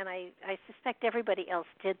I suspect everybody else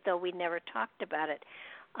did, though we never talked about it.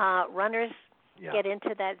 Runners get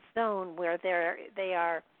into that zone where they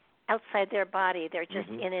are outside their body. They're just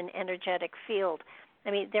in an energetic field.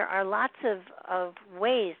 I mean, there are lots of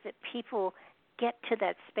ways that people get to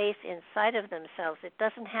that space inside of themselves. It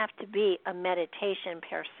doesn't have to be a meditation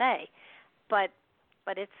per se, but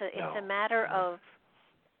it's a matter of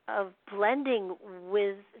blending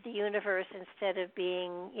with the universe instead of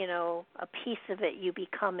being, a piece of it. You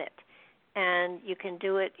become it, and you can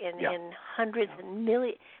do it in hundreds and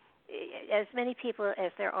millions. As many people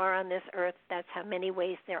as there are on this earth, that's how many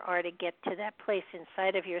ways there are to get to that place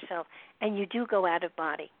inside of yourself, and you do go out of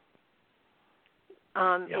body.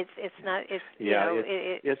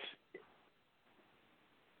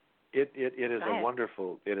 It is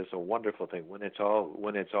a wonderful thing when it's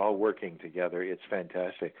all working together. It's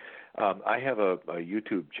fantastic. I have a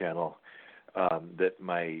YouTube channel that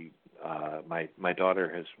my daughter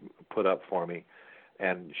has put up for me,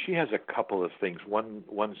 and she has a couple of things.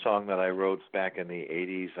 One song that I wrote back in the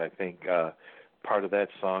 80s, I think part of that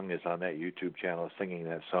song is on that YouTube channel, singing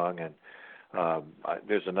that song, and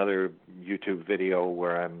there's another YouTube video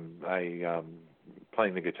where I'm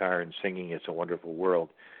playing the guitar and singing "It's a Wonderful World."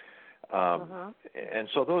 And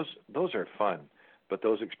so those are fun, but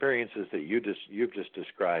those experiences that you've just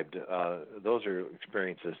described, those are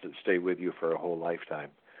experiences that stay with you for a whole lifetime.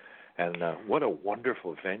 And what a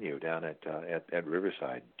wonderful venue down at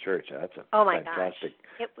Riverside Church. That's a fantastic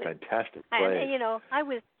place. And, I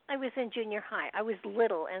was in junior high. I was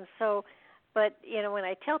little, and so But when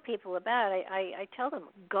I tell people about it, I tell them,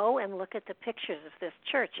 go and look at the pictures of this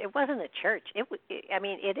church. It wasn't a church. It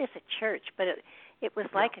is a church, but it was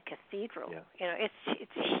like a cathedral. Yeah.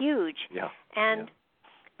 It's huge. Yeah.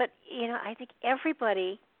 But I think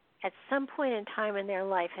everybody at some point in time in their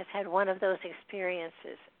life has had one of those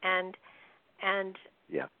experiences, and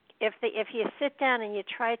if you sit down and you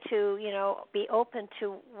try to be open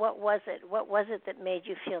to what was it that made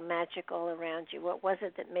you feel magical around you, what was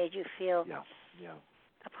it that made you feel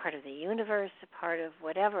a part of the universe, a part of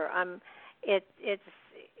whatever, and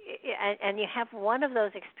you have one of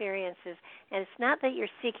those experiences, and it's not that you're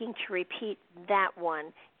seeking to repeat that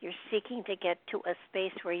one, you're seeking to get to a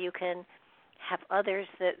space where you can have others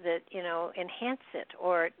that enhance it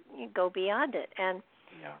or go beyond it. And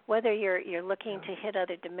whether you're looking to hit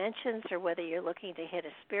other dimensions, or whether you're looking to hit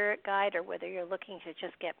a spirit guide, or whether you're looking to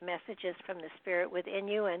just get messages from the spirit within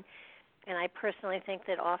you, and I personally think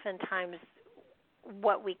that oftentimes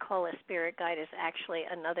what we call a spirit guide is actually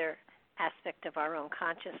another aspect of our own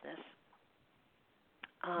consciousness.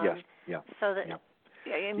 So that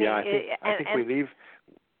I think we leave.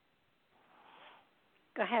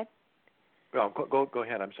 Go ahead. Well, go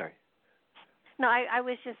ahead. I'm sorry. No, I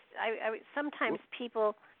was just. Sometimes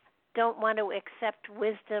people don't want to accept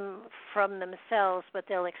wisdom from themselves, but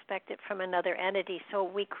they'll expect it from another entity. So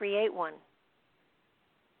we create one.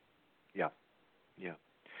 Yeah.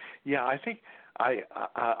 I think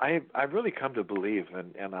I've really come to believe,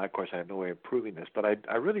 and of course I have no way of proving this, but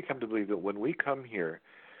I really come to believe that when we come here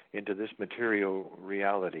into this material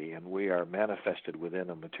reality and we are manifested within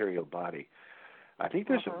a material body, I think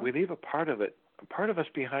we leave a part of us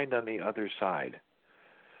behind on the other side.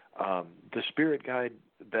 The spirit guide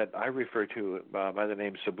that I refer to by the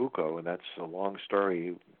name Sabuko, and that's a long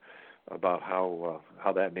story about how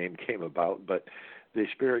that name came about, but the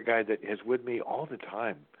spirit guide that is with me all the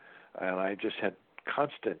time, and I just had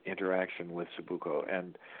constant interaction with Sabuko,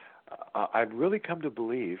 and I've really come to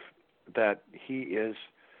believe that he is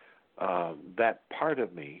that part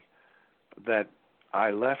of me that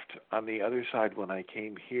I left on the other side when I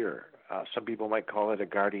came here. Some people might call it a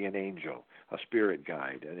guardian angel, a spirit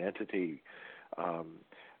guide, an entity.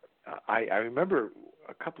 I remember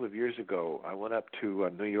a couple of years ago, I went up to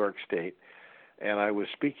New York State, and I was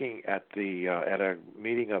speaking at a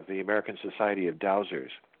meeting of the American Society of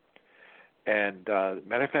Dowsers. And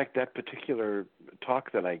matter of fact, that particular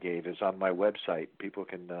talk that I gave is on my website. People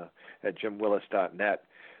can at jimwillis.net.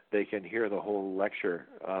 They can hear the whole lecture,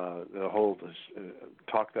 the whole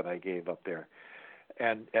talk that I gave up there.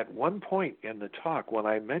 And at one point in the talk, when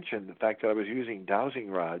I mentioned the fact that I was using dowsing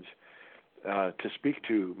rods to speak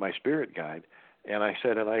to my spirit guide, and I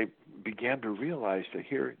said, and I began to realize that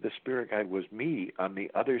here the spirit guide was me on the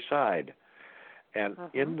other side. And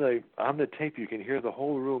on the tape, you can hear the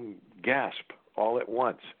whole room gasp all at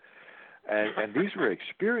once. And these were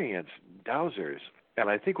experienced dowsers. And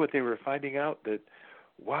I think what they were finding out that,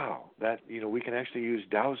 wow, that we can actually use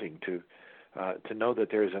dowsing to know that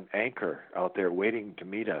there's an anchor out there waiting to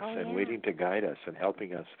meet us and waiting to guide us and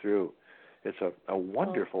helping us through. It's a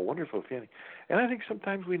wonderful, wonderful feeling. And I think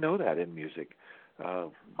sometimes we know that in music. I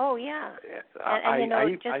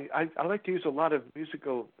like to use a lot of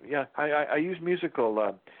musical. I use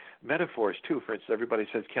musical metaphors too. For instance, everybody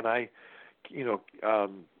says, "Can I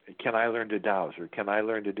learn to douse, or can I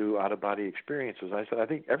learn to do out-of-body experiences?" I said, I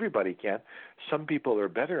think everybody can. Some people are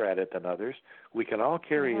better at it than others. We can all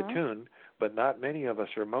carry a tune, but not many of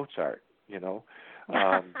us are Mozart.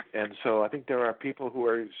 And so I think there are people who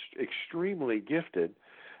are extremely gifted.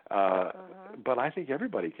 But I think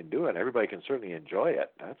everybody can do it. Everybody can certainly enjoy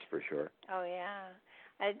it. That's for sure. Oh yeah,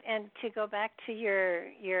 and to go back to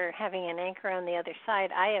your having an anchor on the other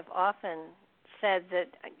side, I have often said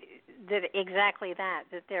that exactly that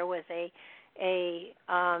there was a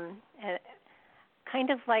kind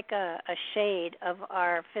of like a shade of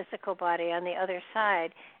our physical body on the other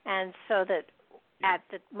side, and so that at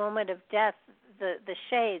the moment of death, the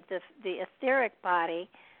shade, the etheric body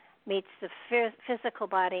meets the physical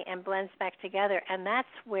body and blends back together, and that's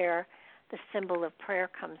where the symbol of prayer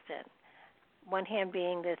comes in. One hand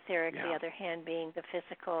being the etheric, the other hand being the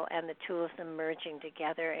physical, and the two of them merging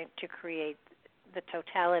together to create the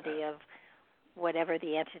totality of whatever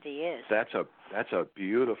the entity is. That's a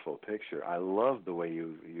beautiful picture. I love the way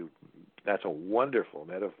you that's a wonderful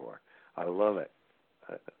metaphor. I love it.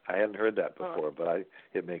 I hadn't heard that before, but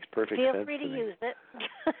it makes perfect sense. Feel free to use it.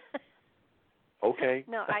 Okay.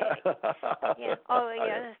 No,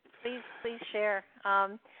 please share.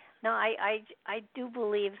 I do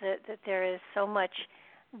believe that there is so much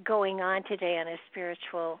going on today on a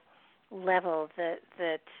spiritual level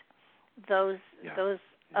that those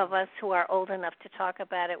of us who are old enough to talk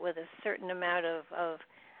about it with a certain amount of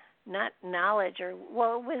not knowledge or,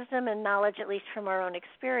 well, wisdom and knowledge, at least from our own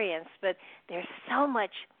experience, but there's so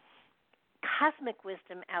much cosmic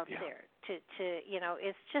wisdom out there to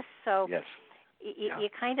it's just so you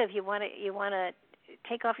kind of you want to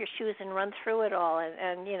take off your shoes and run through it all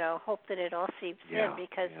and hope that it all seeps in,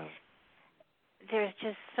 because there's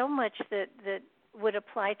just so much that would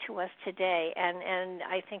apply to us today, and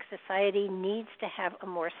I think society needs to have a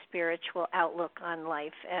more spiritual outlook on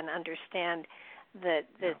life and understand that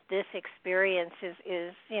this experience is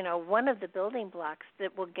one of the building blocks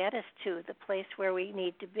that will get us to the place where we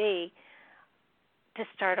need to be to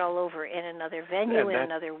start all over in another venue, in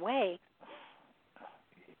another way.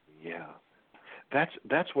 Yeah.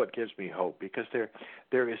 That's what gives me hope, because there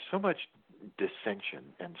is so much dissension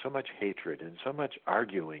and so much hatred and so much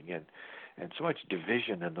arguing and so much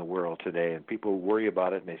division in the world today, and people worry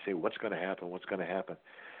about it and they say, what's going to happen?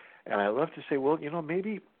 And I love to say, well,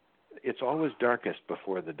 maybe it's always darkest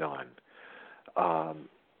before the dawn. And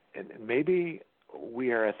maybe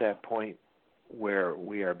we are at that point where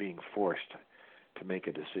we are being forced to make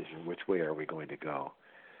a decision. Which way are we going to go?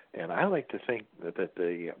 And I like to think that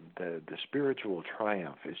the spiritual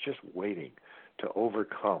triumph is just waiting to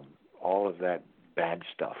overcome all of that bad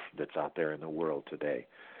stuff that's out there in the world today.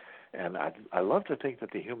 And I love to think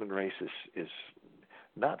that the human race is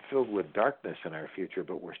not filled with darkness in our future,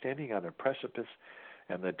 but we're standing on a precipice,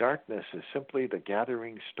 and the darkness is simply the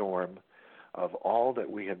gathering storm of all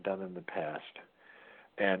that we have done in the past.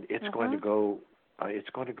 And it's going to go. It's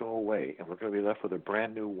going to go away, and we're going to be left with a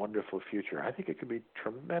brand new, wonderful future. I think it could be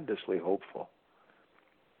tremendously hopeful.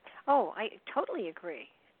 Oh, I totally agree.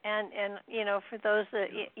 And for those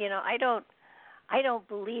that I don't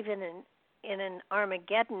believe in an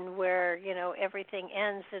Armageddon where everything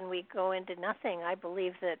ends and we go into nothing. I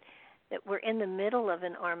believe that we're in the middle of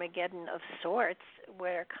an Armageddon of sorts,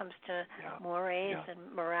 where it comes to mores and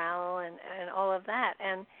morale and all of that,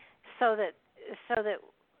 and so that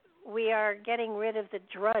we are getting rid of the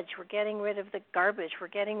drudge, we're getting rid of the garbage, we're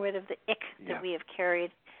getting rid of the ick that we have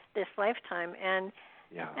carried this lifetime, and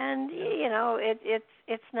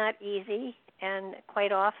it's not easy, and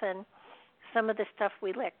quite often some of the stuff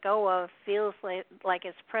we let go of feels like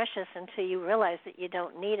it's precious until you realize that you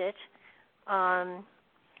don't need it. It's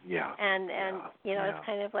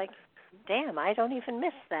kind of like, damn, I don't even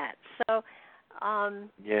miss that. So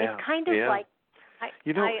it's kind of like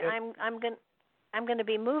I'm going to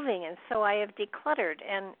be moving, and so I have decluttered,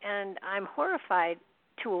 and I'm horrified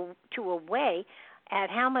to a way at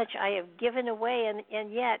how much I have given away,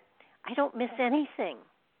 and yet I don't miss anything.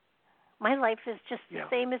 My life is just the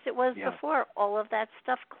same as it was before. All of that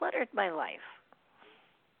stuff cluttered my life.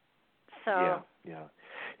 So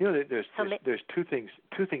there's two things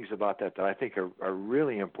about that I think are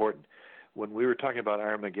really important. When we were talking about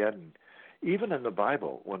Armageddon, even in the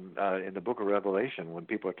Bible, when in the book of Revelation, when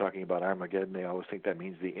people are talking about Armageddon, they always think that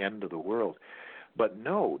means the end of the world. But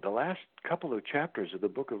no, the last couple of chapters of the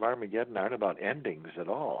book of Armageddon aren't about endings at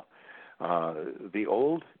all. The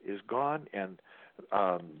old is gone, and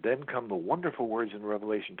then come the wonderful words in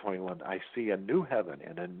Revelation 21, I see a new heaven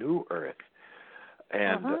and a new earth.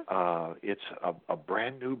 And it's a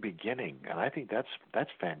brand new beginning, and I think that's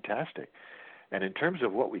fantastic. And in terms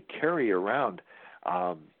of what we carry around,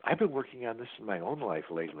 I've been working on this in my own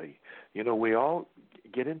life lately. We all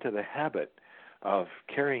get into the habit of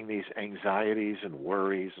carrying these anxieties and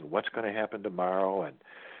worries and what's going to happen tomorrow, and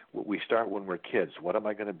we start when we're kids. What am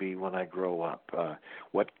I going to be when I grow up?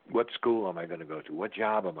 What school am I going to go to? What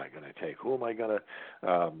job am I going to take? Who am I going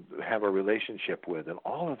to have a relationship with? And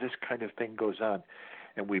all of this kind of thing goes on.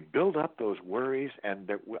 And we build up those worries,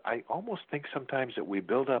 and I almost think sometimes that we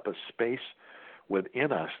build up a space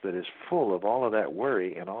within us that is full of all of that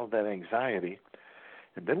worry and all of that anxiety.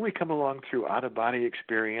 And then we come along through out-of-body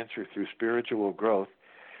experience or through spiritual growth,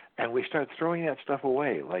 and we start throwing that stuff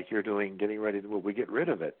away like you're doing, getting ready to move. We get rid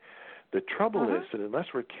of it. The trouble is that unless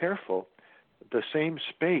we're careful, the same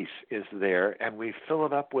space is there, and we fill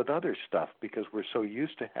it up with other stuff because we're so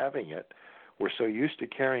used to having it. We're so used to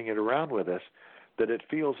carrying it around with us that it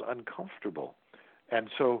feels uncomfortable. And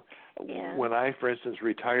so when I, for instance,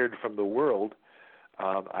 retired from the world,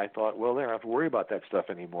 I thought, well, I don't have to worry about that stuff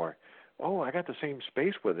anymore. Oh, I got the same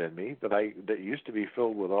space within me that used to be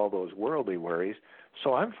filled with all those worldly worries,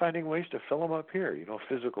 so I'm finding ways to fill them up here,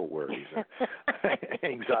 physical worries,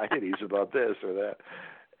 anxieties about this or that.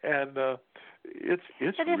 And it's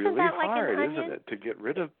really hard, isn't it, to get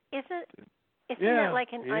rid of... Isn't that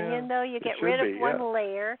like an onion, though? You get rid of one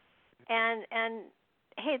layer, and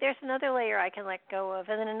hey, there's another layer I can let go of,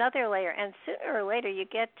 and then another layer, and sooner or later you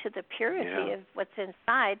get to the purity of what's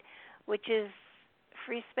inside, which is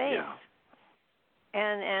free space. Yeah.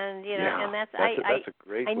 And and that's a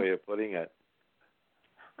great way of putting it.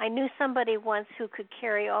 I knew somebody once who could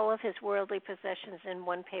carry all of his worldly possessions in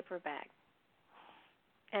one paper bag,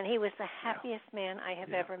 and he was the happiest man I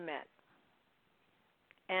have ever met.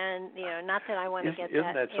 And not that I want to get that.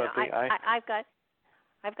 Isn't that something?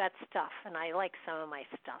 I've got stuff, and I like some of my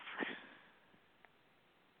stuff.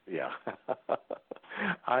 Yeah,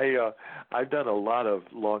 I've done a lot of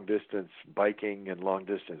long distance biking and long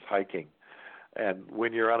distance hiking, and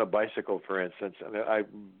when you're on a bicycle, for instance, and I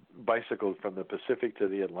bicycled from the Pacific to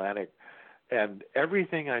the Atlantic, and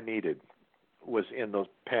everything I needed was in those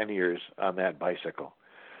panniers on that bicycle,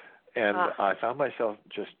 and I found myself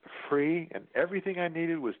just free, and everything I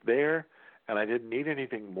needed was there, and I didn't need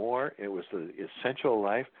anything more. It was the essential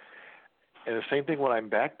life. And the same thing when I'm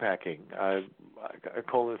backpacking.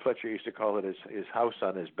 Colin Fletcher used to call it his house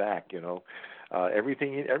on his back.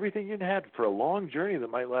 Everything you had for a long journey that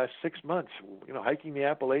might last 6 months. Hiking the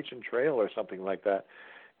Appalachian Trail or something like that.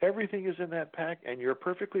 Everything is in that pack, and you're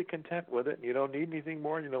perfectly content with it. And you don't need anything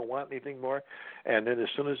more. You don't want anything more. And then as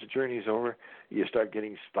soon as the journey's over, you start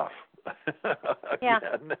getting stuff. Yeah.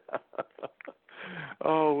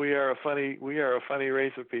 Oh, we are a funny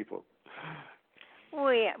race of people.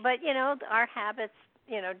 But our habits,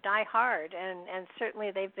 die hard, and certainly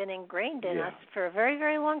they've been ingrained in us for a very,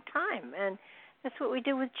 very long time. And that's what we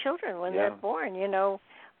do with children when they're born.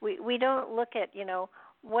 We don't look at,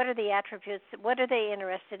 what are the attributes, what are they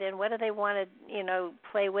interested in, what do they want to,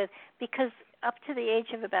 play with, because up to the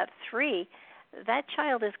age of about 3, that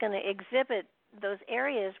child is going to exhibit those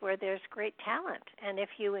areas where there's great talent. And if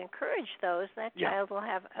you encourage those, that child will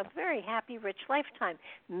have a very happy, rich lifetime.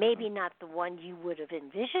 Maybe not the one you would have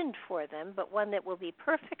envisioned for them, but one that will be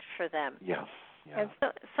perfect for them. Yeah. And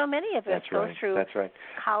so many of us go through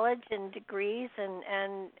college and degrees,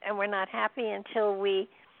 and we're not happy until we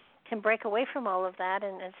can break away from all of that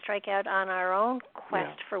and strike out on our own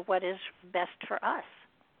quest for what is best for us.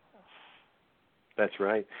 That's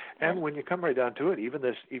right. And when you come right down to it, even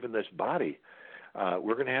this body,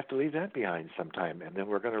 we're going to have to leave that behind sometime. And then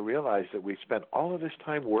we're going to realize that we spent all of this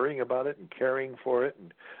time worrying about it and caring for it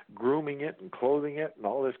and grooming it and clothing it and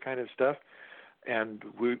all this kind of stuff. And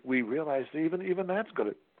we realize that even that's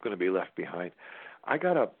going to be left behind. I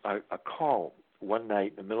got a call one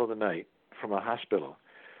night in the middle of the night from a hospital.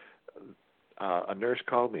 A nurse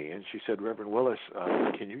called me, and she said, Reverend Willis,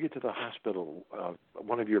 can you get to the hospital?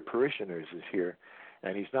 One of your parishioners is here,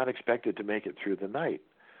 and he's not expected to make it through the night.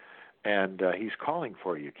 And he's calling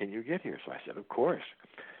for you. Can you get here? So I said, of course.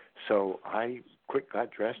 So I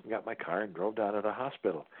got dressed and got my car and drove down to the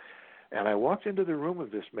hospital. And I walked into the room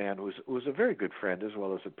of this man who was a very good friend as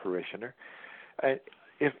well as a parishioner.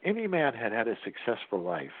 If any man had had a successful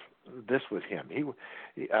life, this was him. He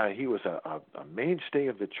was a mainstay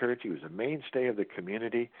of the church. He was a mainstay of the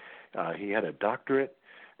community. He had a doctorate,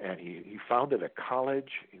 and he founded a college.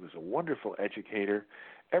 He was a wonderful educator.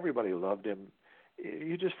 Everybody loved him.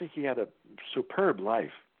 You just think he had a superb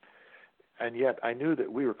life. And yet I knew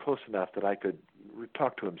that we were close enough that I could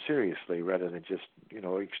talk to him seriously rather than just,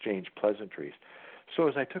 exchange pleasantries. So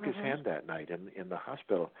as I took his hand that night in the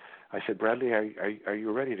hospital, I said, Bradley, are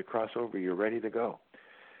you ready to cross over? You're ready to go.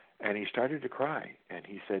 And he started to cry. And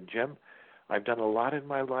he said, Jim, I've done a lot in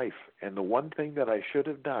my life, and the one thing that I should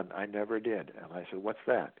have done, I never did. And I said, what's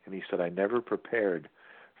that? And he said, I never prepared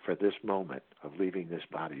for this moment of leaving this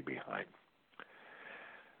body behind.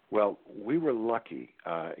 Well, we were lucky.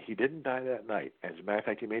 He didn't die that night. As a matter of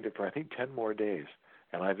fact, he made it for, I think, 10 more days.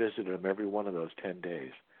 And I visited him every one of those 10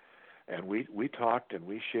 days. And we talked and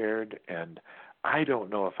we shared, and I don't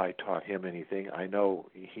know if I taught him anything. I know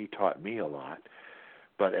he taught me a lot.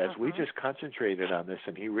 But as we just concentrated on this,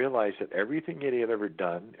 and he realized that everything he had ever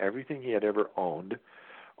done, everything he had ever owned,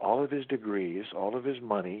 all of his degrees, all of his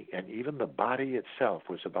money, and even the body itself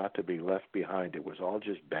was about to be left behind. It was all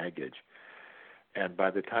just baggage. And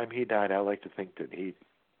by the time he died, I like to think that he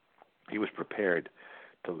was prepared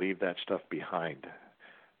to leave that stuff behind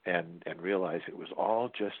and realize it was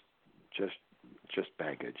all just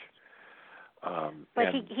baggage.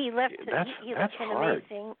 But he left an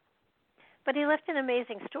amazing. But he left an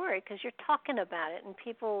amazing story because you're talking about it and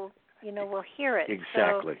people, will hear it.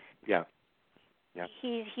 Exactly. So yeah.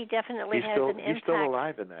 He definitely has an impact. He's still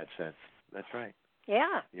alive in that sense. That's right.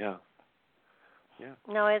 Yeah. Yeah. Yeah.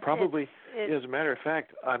 No, it's probably. As a matter of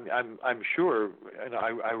fact, I'm sure. And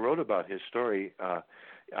I wrote about his story.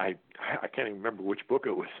 I can't even remember which book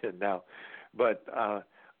it was in now, but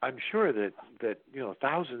I'm sure that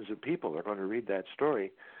thousands of people are going to read that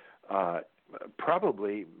story.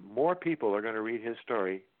 Probably more people are going to read his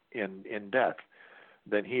story in death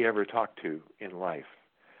than he ever talked to in life,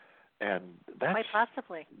 and that's quite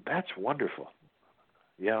possibly. That's wonderful.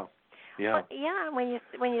 Yeah, yeah. Well, yeah.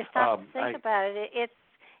 When you stop to think about it, it's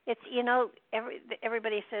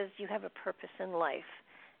everybody says you have a purpose in life,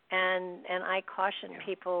 and I caution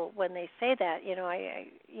people when they say that.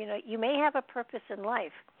 You may have a purpose in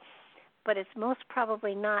life, but it's most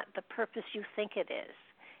probably not the purpose you think it is.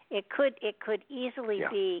 It could easily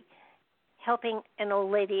be helping an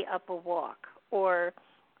old lady up a walk, or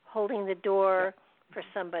holding the door for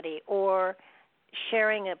somebody, or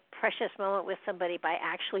sharing a precious moment with somebody by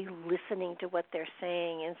actually listening to what they're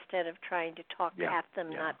saying instead of trying to talk at them,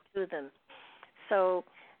 not to them. So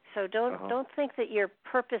don't think that your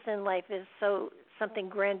purpose in life is something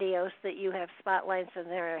grandiose that you have spotlights and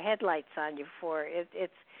there are headlights on you for.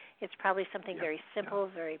 It's probably something very simple,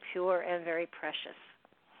 very pure, and very precious.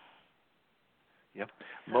 Yep.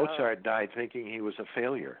 Mozart died thinking he was a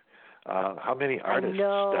failure. How many artists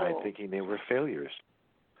died thinking they were failures?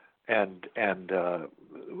 And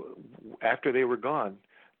after they were gone,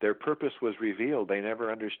 their purpose was revealed. They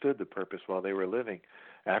never understood the purpose while they were living.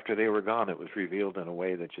 After they were gone, it was revealed in a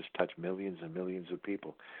way that just touched millions and millions of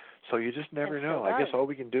people. So you just never know. I guess all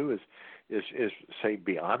we can do is say,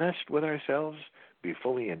 be honest with ourselves, be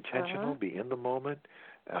fully intentional, be in the moment.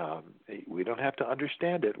 We don't have to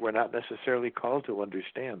understand it. We're not necessarily called to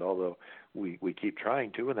understand, although we keep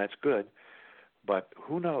trying to, and that's good. But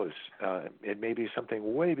who knows? It may be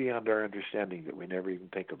something way beyond our understanding that we never even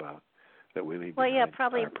think about, that we leave behind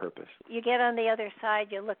probably our purpose. You get on the other side,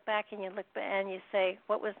 you look back and you say,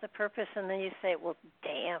 what was the purpose? And then you say, well,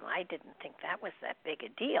 damn, I didn't think that was that big a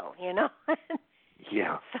deal,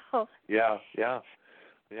 Yeah. So. Yeah.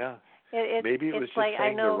 Maybe it was just like,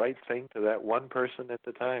 saying the right thing to that one person at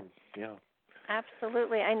the time. Yeah.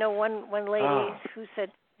 Absolutely. I know one lady who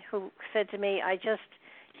said to me, I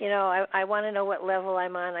want to know what level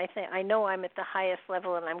I'm on. I know I'm at the highest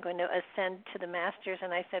level and I'm going to ascend to the masters.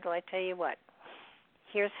 And I said, well, I tell you what,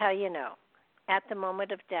 here's how you know. At the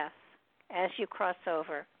moment of death, as you cross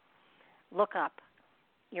over, look up.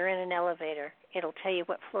 You're in an elevator. It'll tell you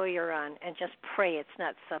what floor you're on, and just pray it's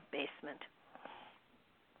not sub-basement.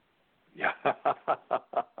 Yeah.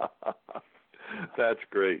 That's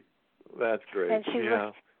great. And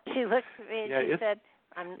she looked at me and she said,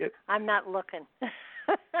 I'm not looking.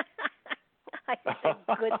 I said,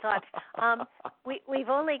 good thought. We've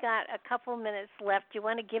only got a couple minutes left. Do you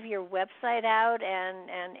want to give your website out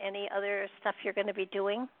and any other stuff you're going to be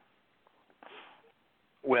doing?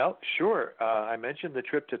 Well, sure. I mentioned the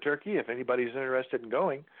trip to Turkey. If anybody's interested in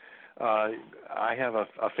going, I have a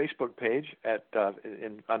Facebook page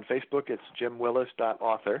on Facebook. It's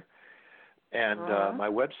jimwillis.author. And my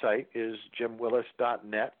website is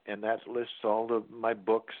jimwillis.net, and that lists all of my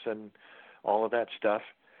books and all of that stuff.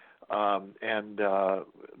 And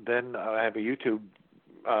then I have a YouTube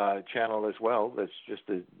channel as well. That's just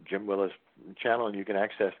the Jim Willis channel, and you can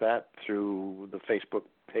access that through the Facebook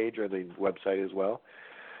page or the website as well.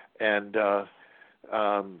 And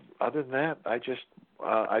other than that, I just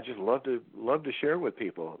love to share with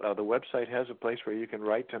people. The website has a place where you can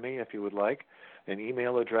write to me if you would like, an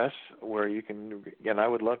email address where you can. Again, I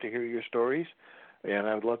would love to hear your stories, and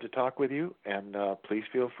I would love to talk with you. And please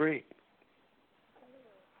feel free.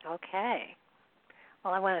 Okay.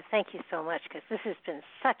 Well, I want to thank you so much because this has been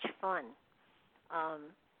such fun.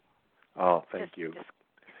 Thank you. Just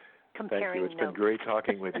comparing Thank you. It's notes. been great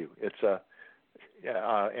talking with you. It's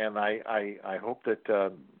and I hope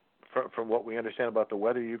that from what we understand about the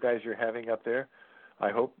weather you guys are having up there, I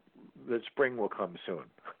hope that spring will come soon.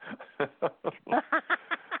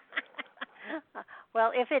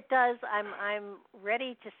 Well, if it does, I'm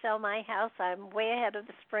ready to sell my house. I'm way ahead of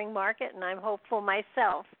the spring market, and I'm hopeful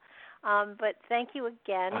myself. But thank you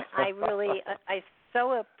again. I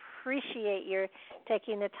so appreciate your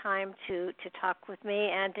taking the time to talk with me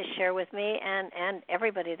and to share with me and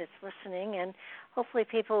everybody that's listening. And hopefully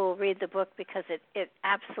people will read the book because it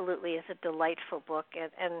absolutely is a delightful book.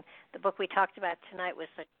 And the book we talked about tonight was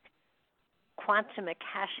the Quantum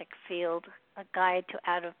Akashic Field, a guide to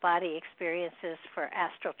out-of-body experiences for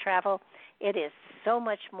astral travel. It is so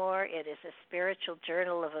much more. It is a spiritual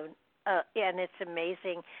journal and it's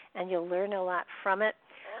amazing, and you'll learn a lot from it.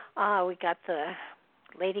 We got the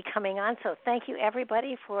lady coming on, so thank you,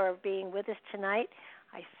 everybody, for being with us tonight.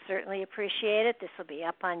 I certainly appreciate it. This will be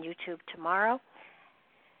up on YouTube tomorrow.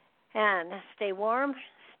 And stay warm,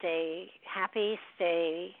 stay happy,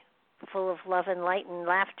 stay full of love and light and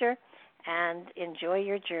laughter, and enjoy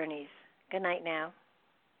your journeys. Good night now.